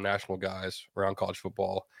a lot of national guys around college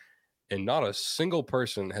football, and not a single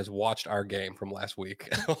person has watched our game from last week.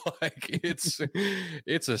 Like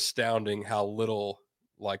it's astounding how little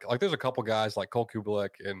like there's a couple guys like Cole Kubelek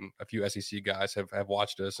and a few SEC guys have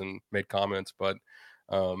watched us and made comments, but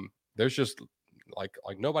there's just like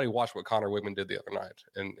nobody watched what Connor Weigman did the other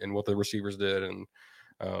night and what the receivers did. And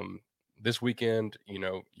this weekend,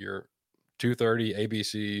 you're 2:30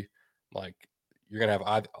 ABC, like you're gonna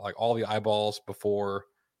have like all the eyeballs before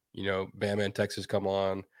Bama and Texas come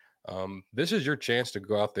on. This is your chance to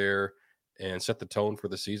go out there and set the tone for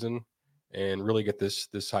the season and really get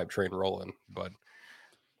this hype train rolling. But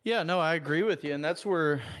yeah, no, I agree with you. And that's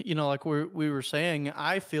where, like we were saying,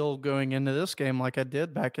 I feel going into this game like I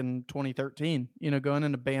did back in 2013, going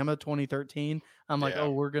into Bama 2013, I'm like, yeah, oh,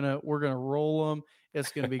 we're going to roll them.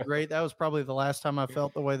 It's going to be great. That was probably the last time I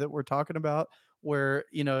felt the way that we're talking about where,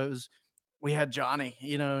 it was, we had Johnny,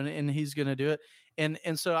 and he's going to do it.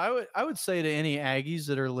 And so I would say to any Aggies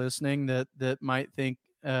that are listening that might think,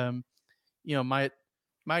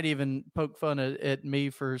 might even poke fun at me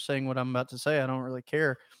for saying what I'm about to say. I don't really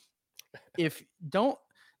care. If don't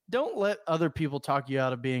let other people talk you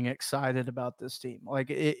out of being excited about this team. Like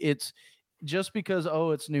it's just because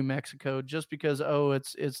it's New Mexico, just because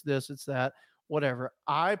it's this, it's that, whatever.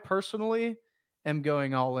 I personally am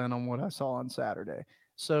going all in on what I saw on Saturday.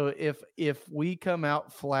 So if we come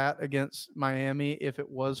out flat against Miami, if it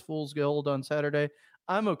was fool's gold on Saturday,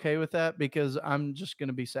 I'm okay with that because I'm just going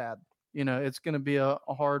to be sad. It's going to be a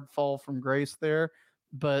hard fall from grace there,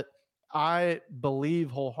 but I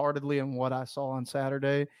believe wholeheartedly in what I saw on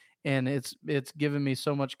Saturday, and it's given me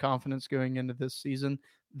so much confidence going into this season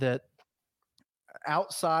that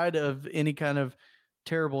outside of any kind of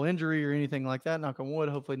terrible injury or anything like that, knock on wood,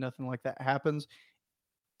 hopefully nothing like that happens.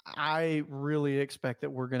 I really expect that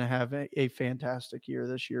we're going to have a fantastic year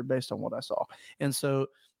this year based on what I saw. And so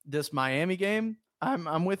this Miami game,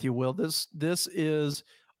 I'm with you, Will. This is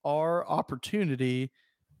our opportunity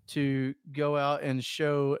to go out and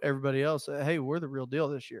show everybody else that, hey, we're the real deal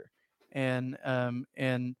this year. And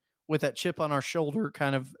with that chip on our shoulder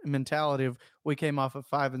kind of mentality of we came off a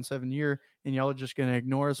 5-7 year and y'all are just going to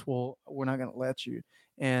ignore us. Well, we're not going to let you.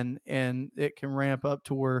 And it can ramp up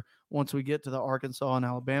to where once we get to the Arkansas and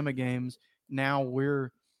Alabama games, now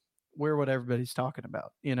we're what everybody's talking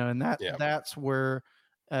about, and that's where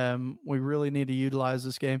we really need to utilize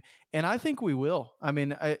this game. And I think we will. I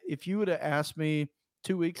mean, if you would have asked me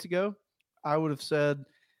 2 weeks ago, I would have said,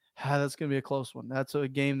 that's going to be a close one. That's a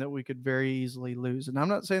game that we could very easily lose. And I'm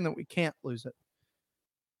not saying that we can't lose it,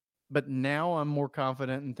 But now I'm more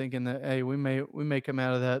confident in thinking that, hey, we may come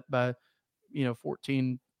out of that by,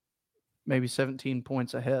 14, maybe 17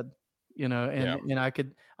 points ahead, and I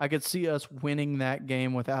could see us winning that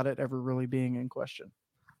game without it ever really being in question.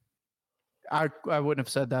 I wouldn't have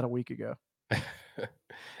said that a week ago.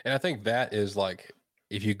 And I think that is like,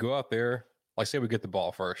 if you go out there, like say we get the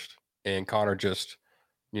ball first and Connor just,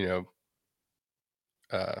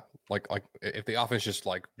 like if the offense just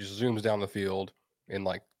zooms down the field in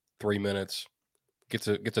like 3 minutes, gets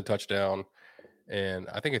a touchdown. And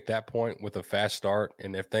I think at that point, with a fast start,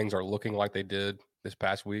 and if things are looking like they did this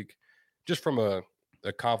past week, just from a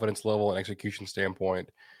confidence level and execution standpoint,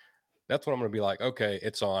 that's when I'm going to be like, okay,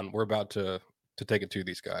 it's on. We're about to take it to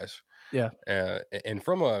these guys. Yeah. And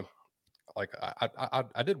from a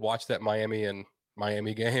I did watch that Miami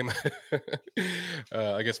game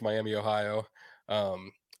against Miami, Ohio.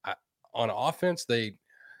 On offense, they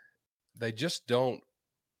just don't.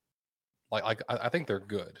 I think they're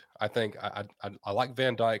good. I think I like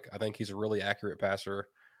Van Dyke. I think he's a really accurate passer.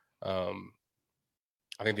 I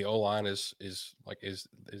think the O line is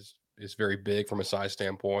very big from a size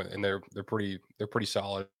standpoint, and they're pretty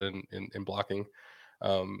solid in blocking.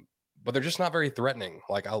 But they're just not very threatening.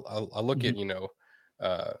 Like I look at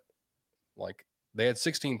like they had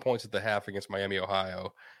 16 points at the half against Miami,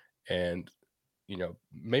 Ohio, and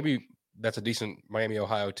maybe that's a decent Miami,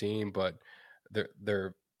 Ohio team, but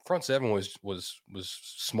their front seven was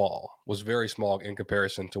small, was very small in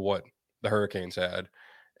comparison to what the Hurricanes had.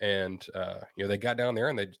 And they got down there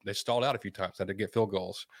and they stalled out a few times, had to get field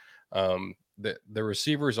goals. The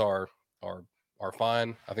receivers are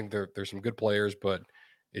fine. I think there's some good players, but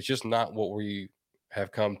it's just not what we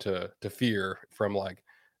have come to fear from like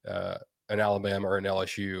an Alabama or an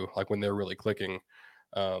LSU, like when they're really clicking.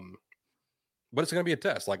 But it's going to be a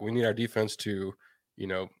test. Like we need our defense to,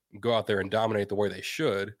 go out there and dominate the way they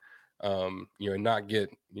should, and not get,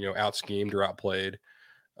 out schemed or outplayed.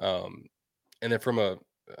 And then from an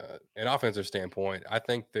offensive standpoint, I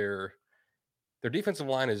think their defensive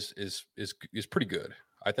line is pretty good.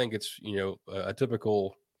 I think it's, a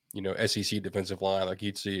typical, SEC defensive line like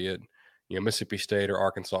you'd see at, Mississippi State or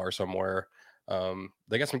Arkansas or somewhere.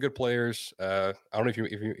 They got some good players. I don't know if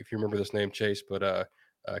you remember this name, Chase, but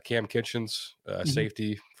Cam Kitchens,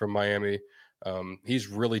 safety from Miami. He's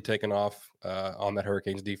really taken off on that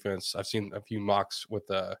Hurricanes defense. I've seen a few mocks with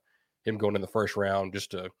him going in the first round.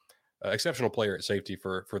 Just a exceptional player at safety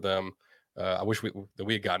for them. I wish we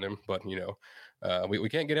had gotten him, but we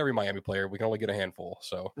can't get every Miami player. We can only get a handful.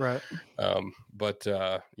 So right. But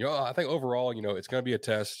I think overall, it's going to be a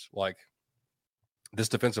test. Like this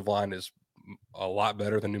defensive line is a lot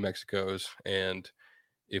better than New Mexico's, and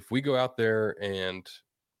if we go out there and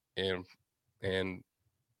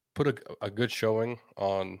put a good showing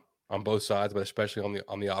on both sides, but especially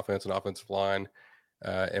on the offense and offensive line,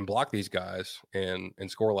 and block these guys and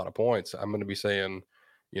score a lot of points, I'm going to be saying,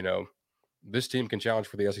 this team can challenge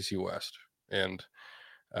for the SEC West. And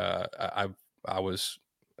I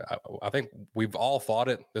think we've all thought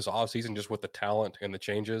it this offseason just with the talent and the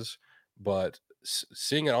changes, but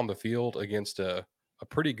seeing it on the field against a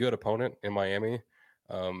pretty good opponent in Miami,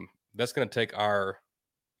 that's going to take our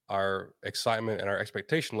excitement and our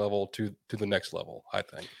expectation level to the next level, I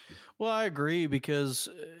think. Well, I agree, because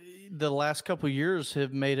the last couple of years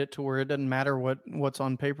have made it to where it doesn't matter what's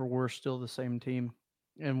on paper. We're still the same team,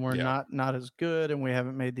 and we're not as good, and we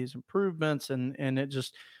haven't made these improvements. And it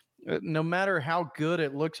just, no matter how good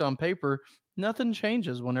it looks on paper, nothing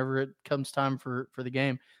changes whenever it comes time for the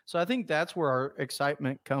game. So I think that's where our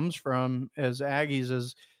excitement comes from as Aggies,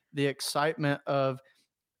 is the excitement of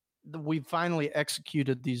we finally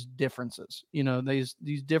executed these differences,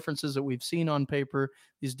 these differences that we've seen on paper,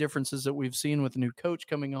 these differences that we've seen with a new coach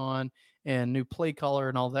coming on and new play caller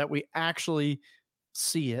and all that. We actually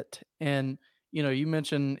see it. And, you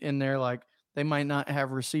mentioned in there, like, they might not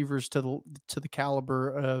have receivers to the caliber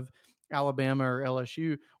of Alabama or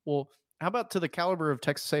LSU. Well, how about to the caliber of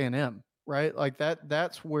Texas A&M, right? Like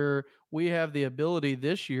that's where we have the ability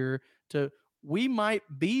this year we might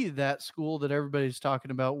be that school that everybody's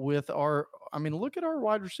talking about with look at our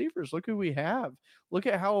wide receivers. Look who we have. Look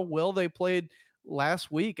at how well they played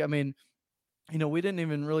last week. I mean, we didn't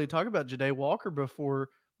even really talk about Ja'Day Walker before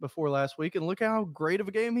last week, and look how great of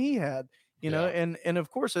a game he had, and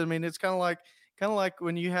of course, I mean, it's kind of like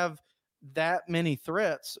when you have that many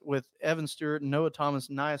threats with Evan Stewart, Noah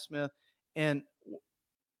Thomas, Nia Smith, and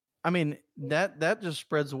I mean, that just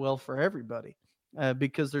spreads the wealth for everybody.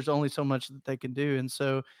 Because there's only so much that they can do. And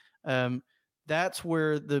so that's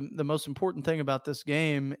where the most important thing about this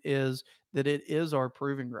game is that it is our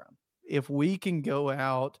proving ground. If we can go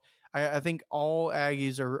out, I think all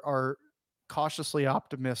Aggies are cautiously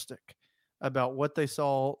optimistic about what they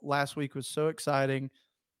saw last week was so exciting.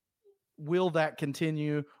 Will that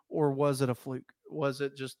continue, or was it a fluke? Was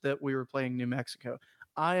it just that we were playing New Mexico?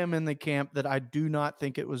 I am in the camp that I do not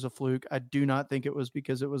think it was a fluke. I do not think it was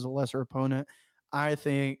because it was a lesser opponent. I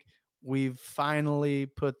think we've finally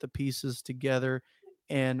put the pieces together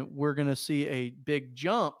and we're going to see a big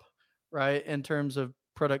jump, right, in terms of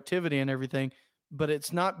productivity and everything. But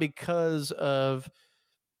it's not because of,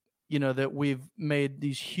 that we've made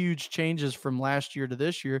these huge changes from last year to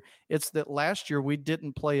this year. It's that last year we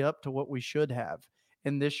didn't play up to what we should have,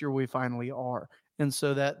 and this year we finally are. And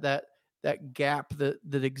so that gap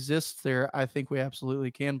that exists there, I think we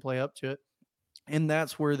absolutely can play up to it. And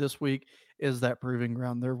that's where this week is that proving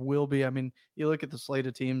ground. There will be, I mean, you look at the slate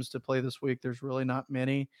of teams to play this week, there's really not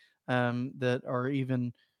many that are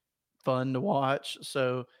even fun to watch.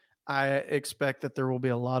 So I expect that there will be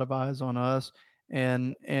a lot of eyes on us,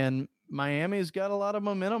 and Miami's got a lot of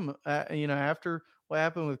momentum. After what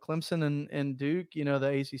happened with Clemson and Duke,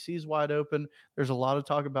 the ACC is wide open. There's a lot of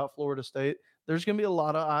talk about Florida State. There's going to be a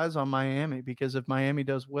lot of eyes on Miami because if Miami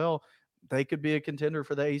does well, they could be a contender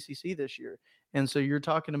for the ACC this year. And so you're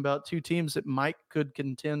talking about two teams that could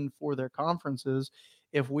contend for their conferences.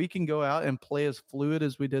 If we can go out and play as fluid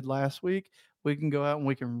as we did last week, we can go out and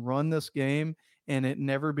we can run this game and it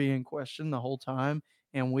never be in question the whole time.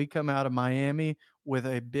 And we come out of Miami with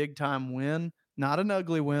a big time win, not an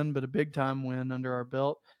ugly win, but a big time win under our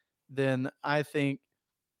belt, then I think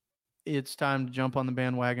it's time to jump on the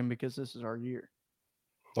bandwagon because this is our year.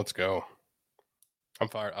 Let's go. I'm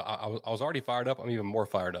fired. I was already fired up. I'm even more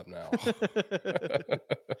fired up now.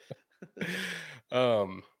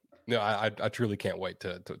 No, I truly can't wait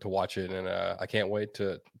to watch it, and I can't wait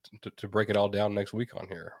to break it all down next week on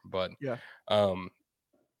here. But yeah,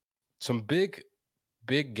 some big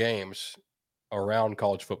games around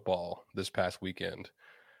college football this past weekend.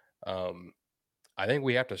 I think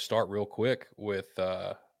we have to start real quick with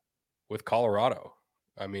Colorado.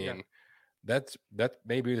 I mean, that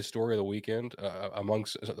may be the story of the weekend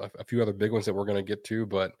amongst a few other big ones that we're going to get to.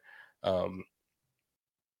 But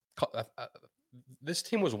this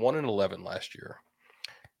team was 1-11 last year,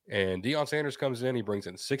 and Deion Sanders comes in. He brings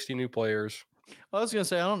in 60 new players. Well, I was going to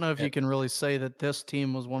say, I don't know if you can really say that this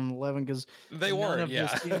team was 1-11 because they none weren't. of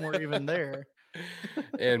this team were even there.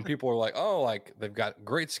 And people are like, oh, like they've got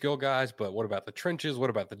great skill guys, but what about the trenches? What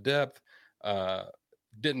about the depth?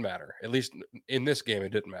 Didn't matter. At least in this game,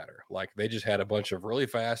 it didn't matter. Like they just had a bunch of really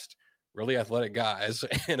fast, really athletic guys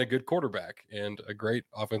and a good quarterback and a great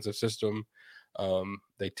offensive system.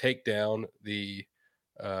 They take down the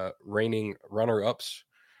reigning runner-ups.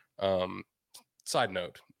 Side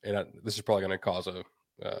note, and this is probably going to cause a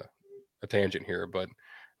tangent here, but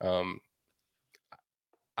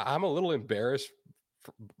I'm a little embarrassed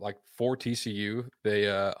for TCU. They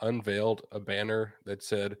unveiled a banner that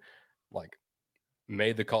said like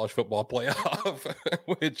made the college football playoff,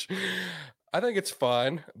 which I think it's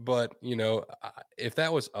fine. But if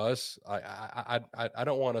that was us, I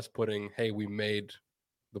don't want us putting, hey, we made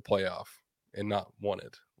the playoff and not won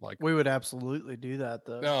it. Like we would absolutely do that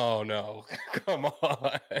though. No, come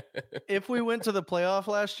on. If we went to the playoff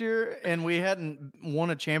last year and we hadn't won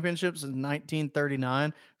a championship since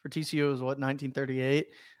 1939, for TCU it was 1938.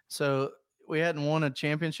 So we hadn't won a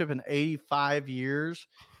championship in 85 years,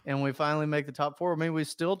 and we finally make the top four. I mean, we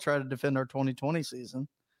still try to defend our 2020 season,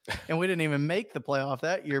 and we didn't even make the playoff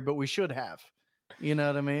that year, but we should have. You know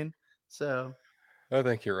what I mean? So I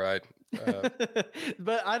think you're right.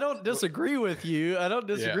 But I don't disagree with you.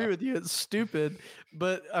 With you. It's stupid.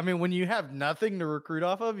 But I mean, when you have nothing to recruit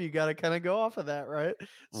off of, you got to kind of go off of that, right?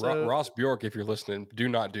 So, Ross Bjork, if you're listening, do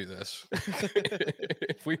not do this.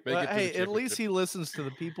 If we make hey, at least he listens to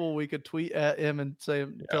the people. We could tweet at him and say,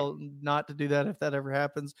 tell him not to do that if that ever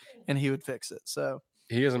happens, and he would fix it. So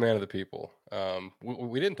he is a man of the people.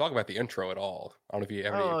 We didn't talk about the intro at all. I don't know if you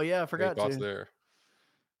have any, I forgot thoughts to. there.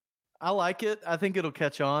 I like it. I think it'll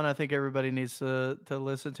catch on. I think everybody needs to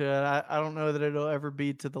listen to it. I don't know that it'll ever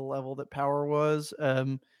be to the level that Power was.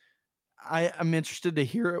 I'm interested to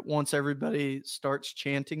hear it once everybody starts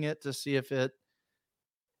chanting it to see if it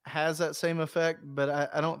has that same effect. But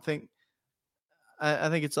I don't think. I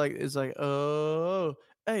think it's like oh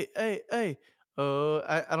hey oh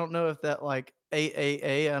I don't know if that like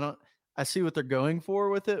I don't. I see what they're going for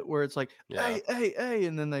with it, where it's like, hey,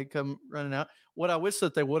 and then they come running out. What I wish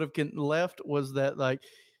that they would have left was that, like,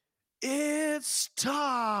 it's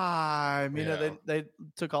time. They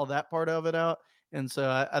took all that part of it out. And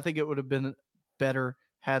so I think it would have been better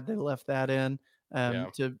had they left that in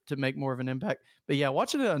to make more of an impact. But yeah,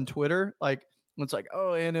 watching it on Twitter, like It's like,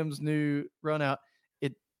 oh, A&M's new run out.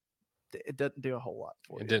 It doesn't do a whole lot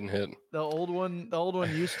for you. It didn't hit. The old one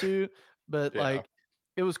used to, but Yeah. like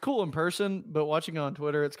it was cool in person, but watching on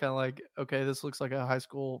Twitter, it's kind of like, okay, this looks like a high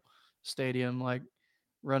school stadium, like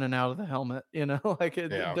running out of the helmet, like it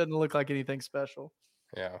doesn't look like anything special.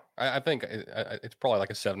 Yeah. I think it's probably like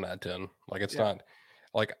a 7 out of 10. Like it's not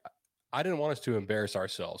like, I didn't want us to embarrass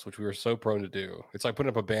ourselves, which we were so prone to do. It's like putting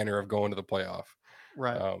up a banner of going to the playoff.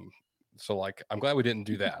 Right. So like, I'm glad we didn't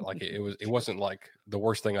do that. Like it wasn't like the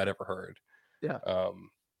worst thing I'd ever heard. Yeah.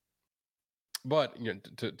 But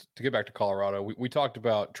to get back to Colorado, we talked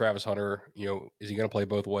about Travis Hunter. Is he going to play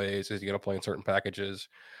both ways? Is he going to play in certain packages?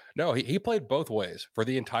 No, he played both ways for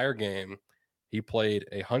the entire game. He played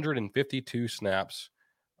 152 snaps.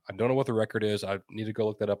 I don't know what the record is. I need to go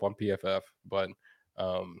look that up on PFF. But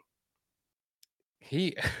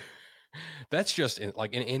he that's just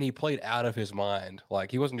and he played out of his mind.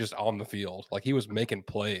 Like he wasn't just on the field. Like he was making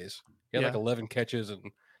plays. He had like 11 catches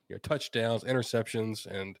and touchdowns, interceptions,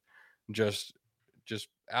 and just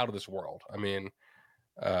out of this world. I mean,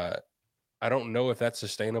 I don't know if that's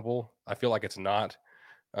sustainable. I feel like it's not.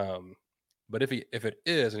 But if it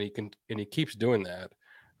is, and he keeps doing that,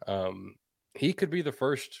 he could be the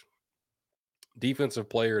first defensive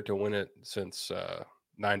player to win it since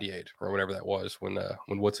 98 or whatever that was when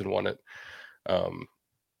Woodson won it.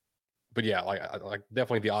 But yeah, like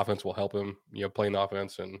definitely the offense will help him, playing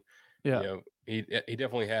offense, and he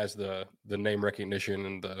definitely has the name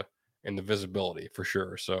recognition and the visibility for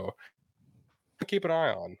sure. So keep an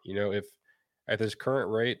eye on, if at this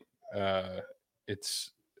current rate,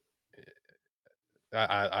 it's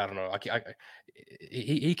I don't know.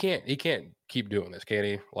 He can't keep doing this, can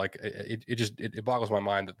he? Like it boggles my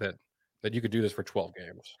mind that you could do this for 12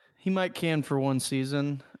 games. He might can for one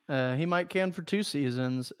season. He might can for 2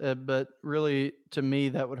 seasons. But really, to me,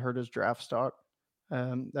 that would hurt his draft stock.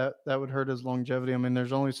 That would hurt his longevity. I mean,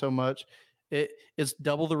 there's only so much. It's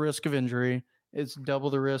double the risk of injury. It's double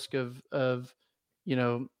the risk of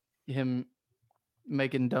him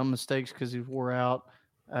making dumb mistakes because he wore out.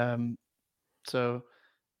 So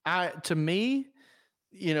to me,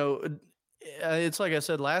 it's like I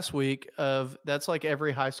said last week. That's like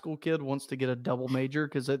every high school kid wants to get a double major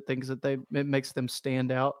because it thinks that it makes them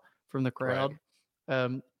stand out from the crowd.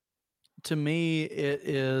 Right. To me, it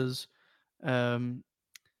is.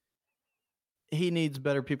 He needs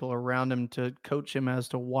better people around him to coach him as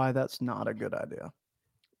to why that's not a good idea.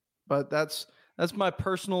 But that's my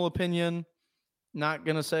personal opinion. Not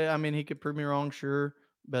gonna say. I mean, he could prove me wrong, sure.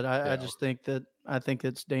 But I just think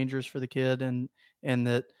it's dangerous for the kid, and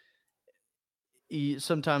that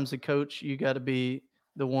sometimes the coach, you got to be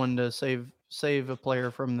the one to save a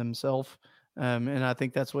player from themselves. And I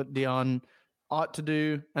think that's what Dion ought to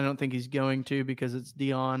do. I don't think he's going to, because it's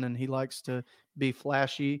Dion and he likes to be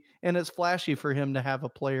flashy, and it's flashy for him to have a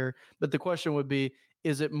player. But the question would be,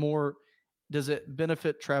 does it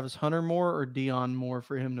benefit Travis Hunter more or Dion more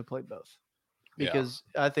for him to play both? Because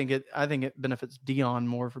I think it benefits Dion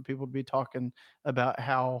more for people to be talking about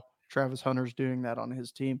how Travis Hunter's doing that on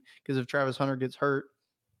his team. Because if Travis Hunter gets hurt,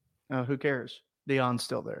 who cares? Dion's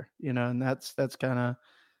still there, and that's kind of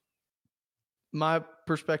my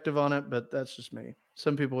perspective on it. But that's just me.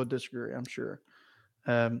 Some people would disagree, I'm sure.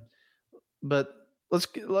 But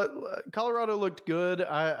Colorado looked good.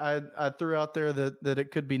 I threw out there that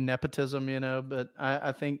it could be nepotism, but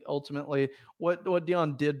I think ultimately what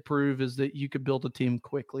Dion did prove is that you could build a team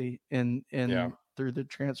quickly in through the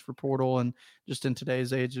transfer portal and just in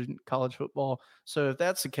today's age in college football. So if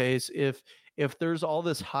that's the case, if there's all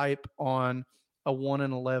this hype on a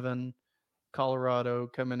 1-11 Colorado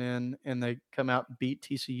coming in and they come out and beat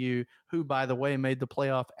TCU, who by the way made the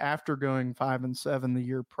playoff after going 5-7 the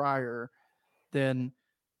year prior, then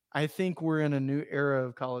I think we're in a new era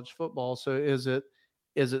of college football. So is it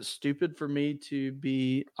stupid for me to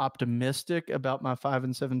be optimistic about my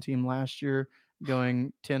 5-7 team last year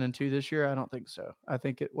going 10-2 this year? I don't think so. I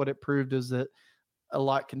think what it proved is that a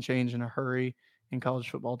lot can change in a hurry in college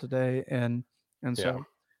football today, and so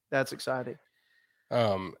that's exciting.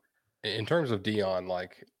 In terms of Dion,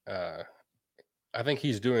 I think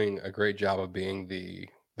he's doing a great job of being the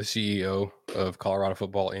CEO of Colorado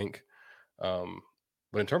Football Inc.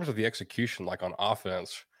 But in terms of the execution, like on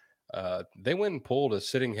offense, they went and pulled a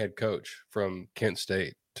sitting head coach from Kent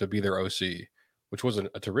State to be their OC, which was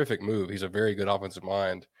a terrific move. He's a very good offensive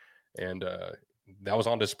mind, and that was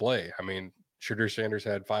on display. I mean, Shedeur Sanders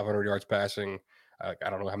had 500 yards passing. I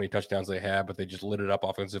don't know how many touchdowns they had, but they just lit it up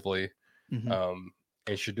offensively. Mm-hmm.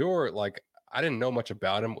 And Shedeur, I didn't know much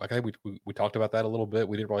about him. I think we talked about that a little bit.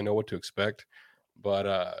 We didn't really know what to expect,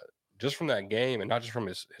 but just from that game, and not just from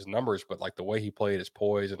his numbers, but like the way he played, his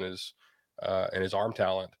poise and his arm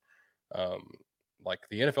talent. Like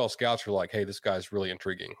the NFL scouts were like, "Hey, this guy's really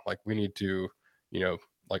intriguing. Like we need to,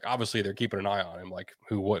 like obviously they're keeping an eye on him. Like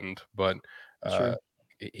who wouldn't? But Sure.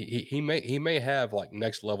 he may have like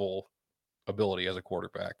next level ability as a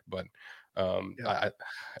quarterback, but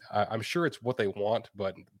I'm sure it's what they want,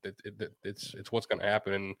 but it's what's going to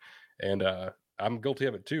happen, and I'm guilty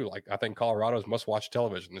of it too. Like I think Colorado's must-watch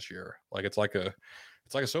television this year. Like it's like a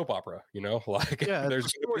soap opera, Like Yeah, there's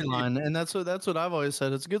it's a storyline, and that's what I've always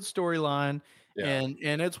said. It's a good storyline, yeah,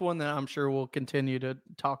 and it's one that I'm sure we'll continue to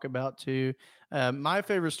talk about too. My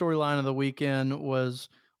favorite storyline of the weekend was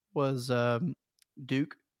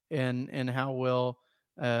Duke and how well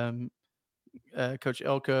um, Coach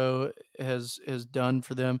Elko has done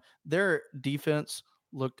for them. Their defense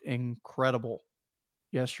looked incredible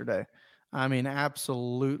yesterday. I mean,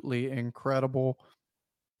 absolutely incredible.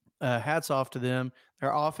 Hats off to them.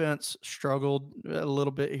 Their offense struggled a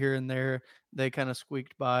little bit here and there. They kind of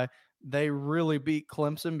squeaked by. They really beat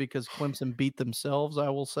Clemson because Clemson beat themselves, I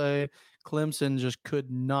will say. Clemson just could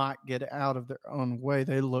not get out of their own way.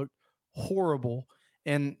 They looked horrible.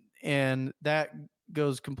 And that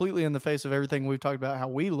goes completely in the face of everything we've talked about how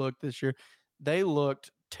we looked this year. They looked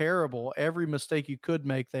terrible. Every mistake you could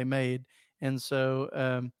make, they made. And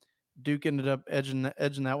so Duke ended up edging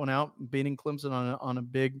that one out, beating Clemson on a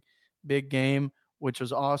big game, which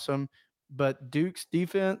was awesome. But Duke's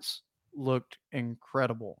defense looked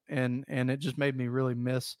incredible, and it just made me really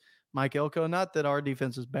miss Mike Elko. Not that our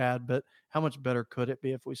defense is bad, but how much better could it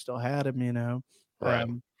be if we still had him? right.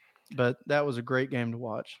 But that was a great game to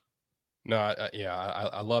watch. No,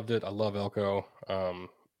 I loved it. I love Elko.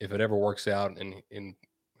 If it ever works out and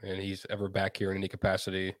he's ever back here in any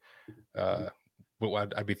capacity,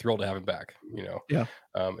 I'd be thrilled to have him back. Yeah.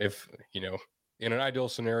 If in an ideal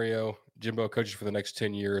scenario, Jimbo coaches for the next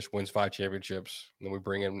 10 years, wins 5 championships, and then we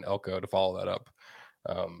bring in Elko to follow that up.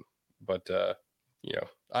 But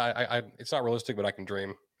I it's not realistic, but I can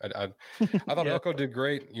dream. I thought Yeah. Elko did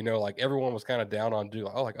great. Like everyone was kind of down on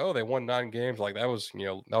Duke. Oh, they won 9 games. Like that was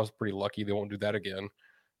pretty lucky. They won't do that again.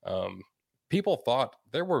 People thought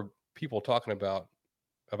there were people talking about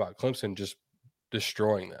Clemson just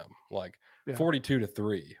destroying them, like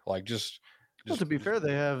 42-3. Like just Well, to be fair,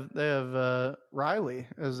 they have Riley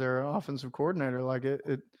as their offensive coordinator. Like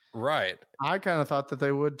it right. I kind of thought that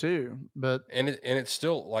they would too, but it's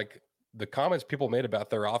still like the comments people made about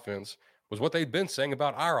their offense was what they'd been saying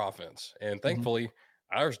about our offense, and thankfully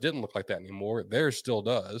ours didn't look like that anymore. Theirs still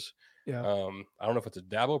does. Yeah. I don't know if it's a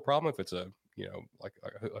Dabo problem, if it's a like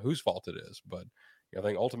whose fault it is, but I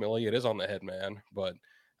think ultimately it is on the head man. But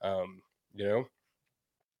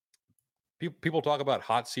people talk about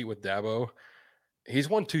hot seat with Dabo. He's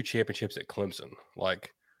won 2 championships at Clemson.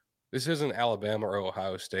 Like this isn't Alabama or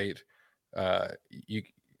Ohio State.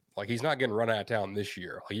 He's not getting run out of town this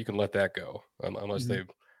year. Like you can let that go unless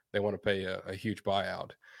they want to pay a huge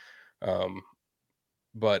buyout.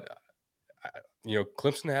 But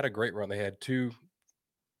Clemson had a great run. They had 2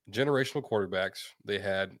 generational quarterbacks. They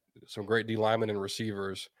had some great D linemen and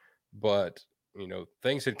receivers, but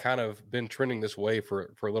things had kind of been trending this way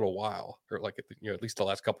for a little while, or like at least the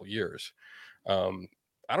last couple of years.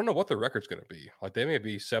 I don't know what the record's going to be. Like they may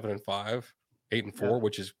be 7-5, 8-4,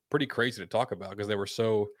 which is pretty crazy to talk about because they were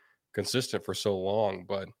so consistent for so long.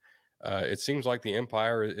 But it seems like the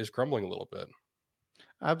empire is crumbling a little bit.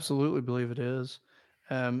 I absolutely believe it is.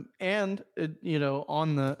 And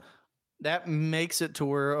it, that makes it to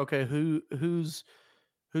where, okay, who's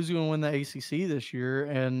going to win the ACC this year?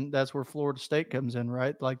 And that's where Florida State comes in,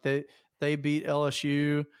 right? Like they beat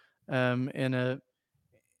LSU in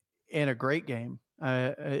a great game.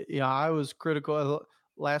 I was critical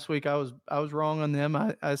last week. I was wrong on them.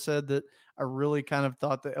 I said that I really kind of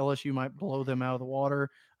thought that LSU might blow them out of the water.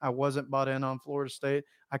 I wasn't bought in on Florida State.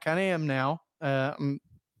 I kind of am now. I'm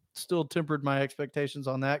still tempered my expectations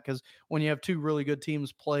on that because when you have 2 really good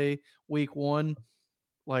teams play week 1,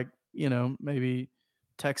 like maybe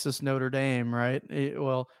Texas Notre Dame, right?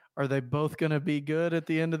 Well, are they both going to be good at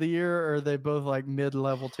the end of the year, or are they both like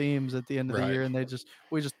mid-level teams at the end of the year? And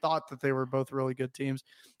we just thought that they were both really good teams.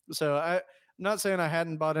 So I'm not saying I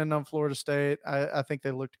hadn't bought in on Florida State. I think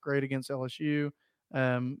they looked great against LSU.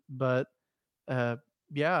 But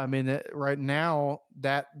yeah, I mean, right now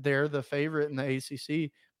that they're the favorite in the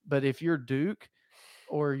ACC. But if you're Duke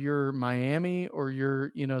or you're Miami or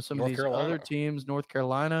you're, some of these other teams, North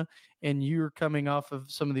Carolina, and you're coming off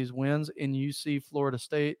of some of these wins and you see Florida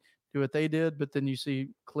State do what they did, but then you see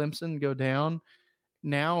Clemson go down.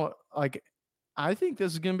 Now, like, I think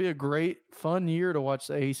this is going to be a great, fun year to watch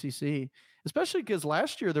the ACC. especially because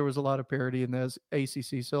last year there was a lot of parity in the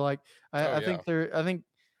ACC. So like Oh I yeah. think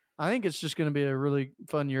I think it's just going to be a really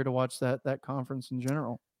fun year to watch that conference in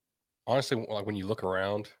general. Honestly, like when you look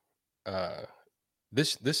around,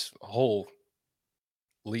 this whole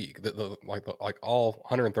league, like all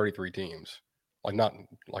 133 teams, like not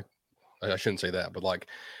like I shouldn't say that, but like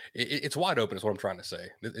it's wide open is what I'm trying to say.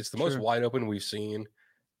 It's the most Sure. wide open we've seen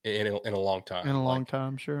in a long time. In a long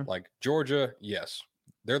time, sure. Like Georgia, yes,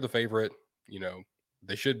 they're the favorite. You know,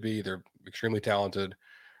 they should be. They're extremely talented.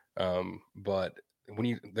 But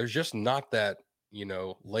there's just not that,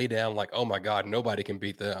 lay down like, oh my God, nobody can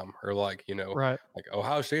beat them, or like, Right. like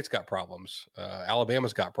Ohio State's got problems,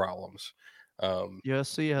 Alabama's got problems.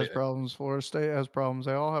 USC has problems. Florida State has problems.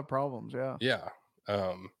 They all have problems. Yeah. Yeah.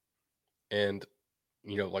 And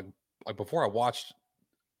like before I watched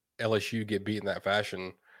LSU get beat in that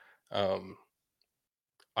fashion,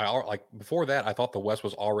 like before that, I thought the West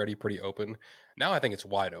was already pretty open. Now I think it's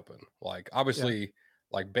wide open. Like obviously,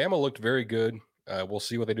 like Bama looked very good. We'll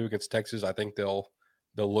see what they do against Texas. I think they'll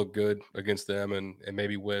look good against them and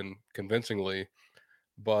maybe win convincingly.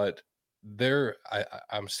 But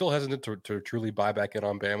I'm still hesitant to truly buy back in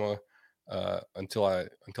on Bama until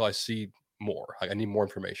I see more. I need more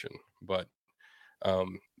information. But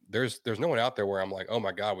there's no one out there where I'm like, oh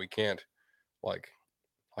my God, we can't like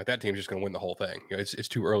that team's just going to win the whole thing. It's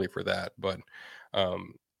too early for that. But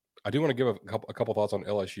I do want to give a couple thoughts on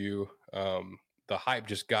LSU. The hype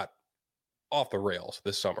just got off the rails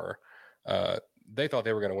this summer. They thought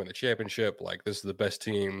they were going to win the championship. Like, this is the best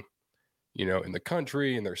team, in the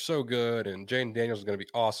country, and they're so good. And Jane Daniels is going to be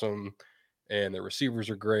awesome, and the receivers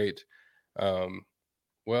are great.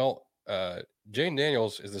 Well, Jane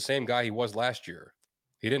Daniels is the same guy he was last year.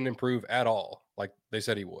 He didn't improve at all, like they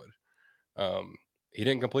said he would. He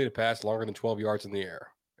didn't complete a pass longer than 12 yards in the air.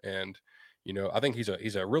 And, I think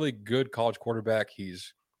he's a really good college quarterback.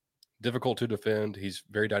 He's difficult to defend. He's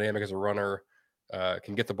very dynamic as a runner,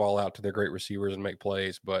 can get the ball out to their great receivers and make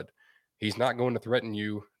plays, but he's not going to threaten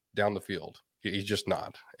you down the field. He's just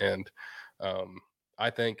not. And I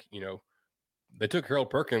think, they took Harold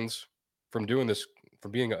Perkins from doing this,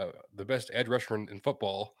 from being the best edge rusher in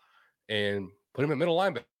football, and put him at middle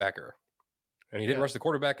linebacker. And he didn't rush the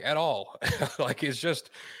quarterback at all. Like,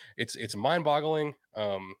 it's mind-boggling.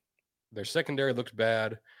 Their secondary looks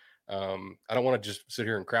bad. I don't want to just sit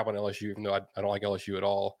here and crap on LSU, even though I don't like LSU at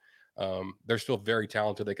all. They're still very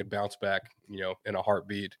talented. They could bounce back, in a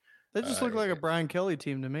heartbeat. They just look like a Brian Kelly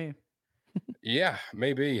team to me. Yeah,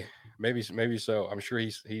 maybe so. I'm sure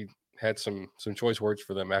he had some choice words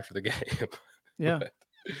for them after the game. Yeah.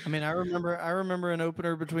 I mean, I remember an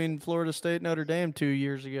opener between Florida State and Notre Dame 2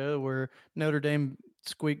 years ago where Notre Dame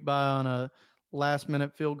squeaked by on a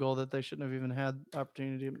last-minute field goal that they shouldn't have even had the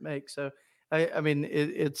opportunity to make. So, I mean,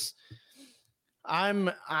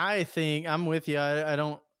 I think I'm with you.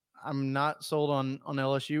 I'm not sold on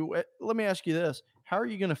LSU. Let me ask you this: how are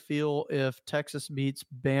you going to feel if Texas beats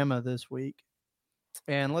Bama this week?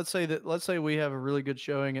 And let's say we have a really good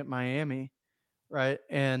showing at Miami. Right.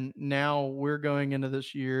 And now we're going into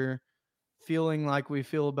this year feeling like we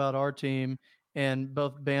feel about our team, and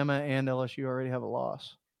both Bama and LSU already have a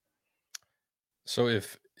loss. So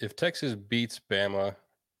if Texas beats Bama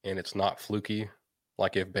and it's not fluky,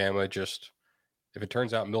 like if it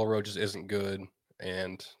turns out Milroe just isn't good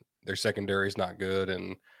and their secondary is not good,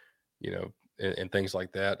 and, and things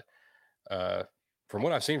like that, from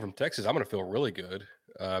what I've seen from Texas, I'm going to feel really good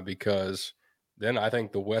because then I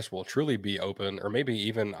think the West will truly be open, or maybe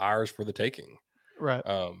even ours for the taking. Right.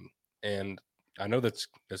 And I know that's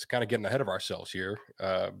kind of getting ahead of ourselves here.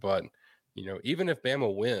 But, even if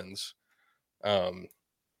Bama wins,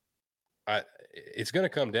 it's going to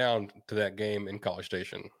come down to that game in College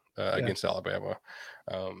Station against Alabama.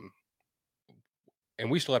 And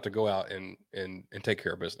we still have to go out and take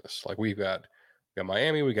care of business. Like we got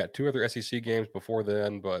Miami, we got 2 other SEC games before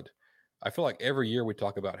then, but I feel like every year we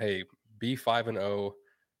talk about, hey, be 5-0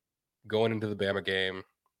 going into the Bama game,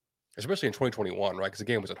 especially in 2021, right? Because the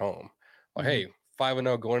game was at home. Like, hey,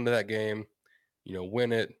 5-0 going into that game,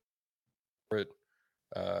 win it.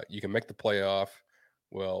 You can make the playoff.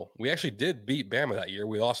 Well, we actually did beat Bama that year.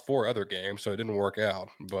 We lost 4 other games, so it didn't work out.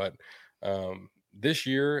 But this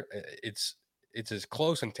year, it's as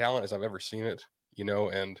close in talent as I've ever seen it,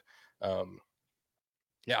 and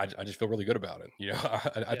I just feel really good about it.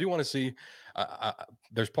 I do want to see.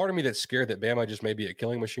 There's part of me that's scared that Bama just may be a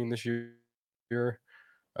killing machine this year.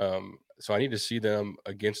 So I need to see them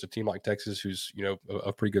against a team like Texas, who's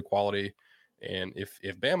of pretty good quality. And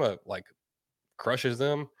if Bama like crushes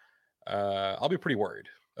them, I'll be pretty worried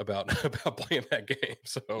about about playing that game.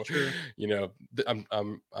 So, Sure. you know,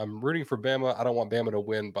 I'm rooting for Bama. I don't want Bama to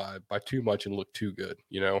win by too much and look too good.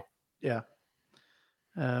 You know. Yeah.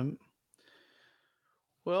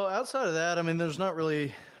 Well, outside of that, I mean, there's not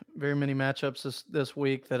really very many matchups this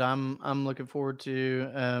week that I'm looking forward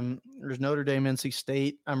to. There's Notre Dame, NC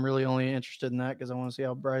State. I'm really only interested in that because I want to see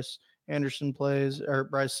how Bryce Anderson plays, or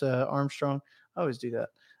Bryce Armstrong. I always do that.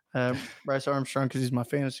 Bryce Armstrong, because he's my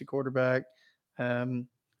fantasy quarterback.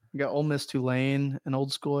 We got Ole Miss Tulane, an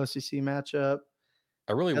old school SEC matchup.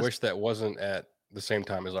 I really wish that wasn't at the same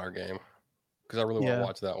time as our game, because I really want to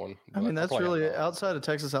watch that one. I mean, that's really outside of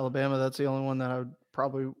Texas, Alabama. That's the only one that I would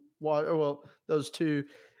probably watch. Well, those two,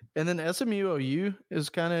 and then SMU OU is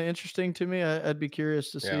kind of interesting to me. I'd be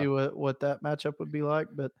curious to see what that matchup would be like.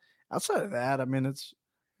 But outside of that, I mean, it's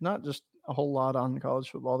not just a whole lot on college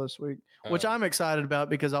football this week, which I'm excited about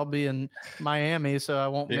because I'll be in Miami, so I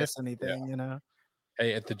won't miss anything. You know.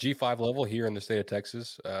 Hey, at the G5 level here in the state of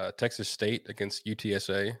Texas, Texas State against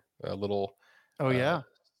UTSA, a little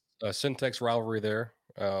Syntex rivalry there.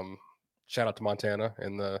 Shout out to Montana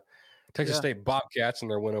and the Texas State Bobcats and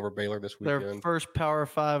their win over Baylor this weekend. Their first Power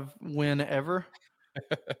 5 win ever.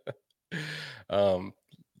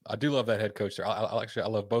 I do love that head coach there. I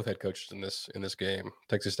love both head coaches in this game,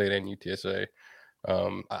 Texas State and UTSA.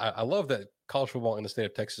 I love that college football in the state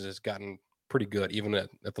of Texas has gotten pretty good, even at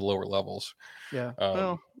the lower levels. Yeah.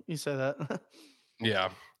 Well, you say that. Yeah.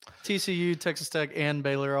 TCU, Texas Tech, and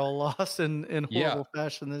Baylor all lost in horrible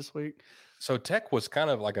fashion this week. So Tech was kind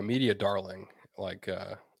of like a media darling. Like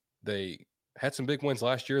they had some big wins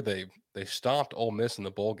last year. They stomped Ole Miss in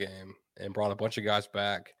the bowl game and brought a bunch of guys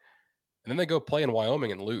back. And then they go play in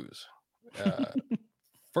Wyoming and lose.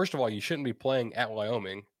 First of all, you shouldn't be playing at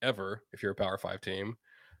Wyoming ever if you're a Power 5 team.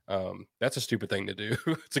 That's a stupid thing to do.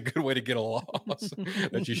 It's a good way to get a loss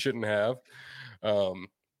that you shouldn't have.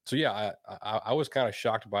 So yeah, I was kind of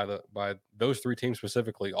shocked by those three teams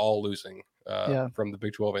specifically all losing from the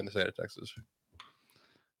Big 12 and the state of Texas.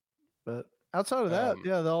 But outside of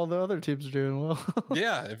that, all the other teams are doing well.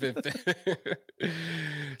 Yeah,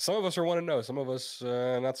 some of us are 1-0, some of us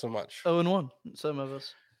not so much. 0-1, some of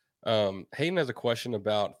us. Hayden has a question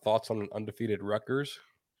about thoughts on an undefeated Rutgers.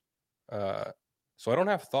 So I don't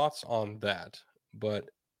have thoughts on that, but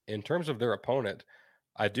in terms of their opponent,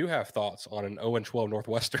 I do have thoughts on an 0-12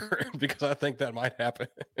 Northwestern because I think that might happen.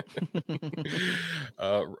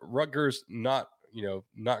 Rutgers not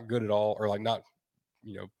good at all, or like not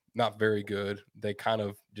very good. They kind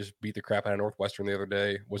of just beat the crap out of Northwestern the other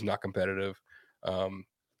day. Was not competitive.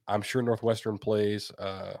 I'm sure Northwestern plays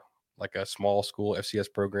like a small school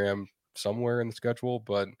FCS program somewhere in the schedule,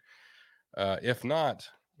 but if not,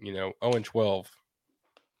 0-12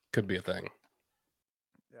 could be a thing.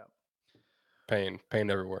 Yeah. Pain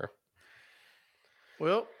everywhere.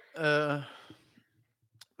 Well,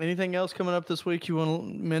 anything else coming up this week you want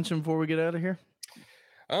to mention before we get out of here?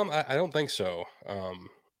 I don't think so.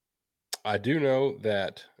 I do know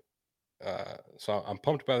that, so I'm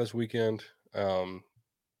pumped about this weekend.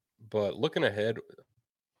 But looking ahead,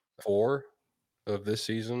 4 of this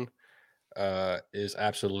season is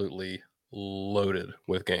absolutely loaded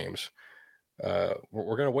with games.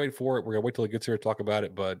 We're going to wait for it. We're going to wait till it gets here to talk about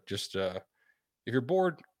it. But just if you're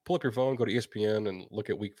bored, pull up your phone, go to ESPN, and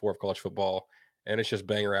look at week 4 of college football. And it's just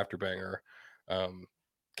banger after banger. I'm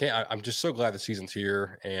just so glad the season's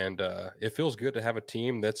here. And it feels good to have a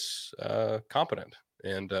team that's competent.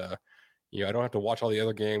 And, I don't have to watch all the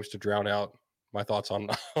other games to drown out my thoughts on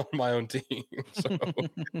my own team. So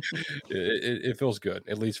it feels good,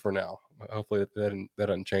 at least for now. Hopefully that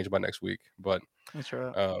doesn't change by next week. But that's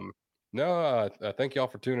right. Thank y'all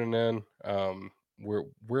for tuning in.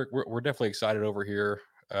 We're definitely excited over here.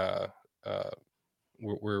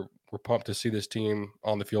 We're pumped to see this team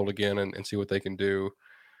on the field again and see what they can do.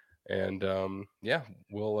 And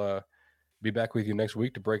we'll be back with you next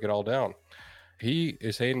week to break it all down. He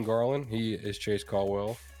is Hayden Garland. He is Chase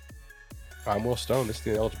Caldwell. I'm Will Stone. This is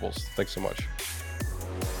The Ineligibles. Thanks so much.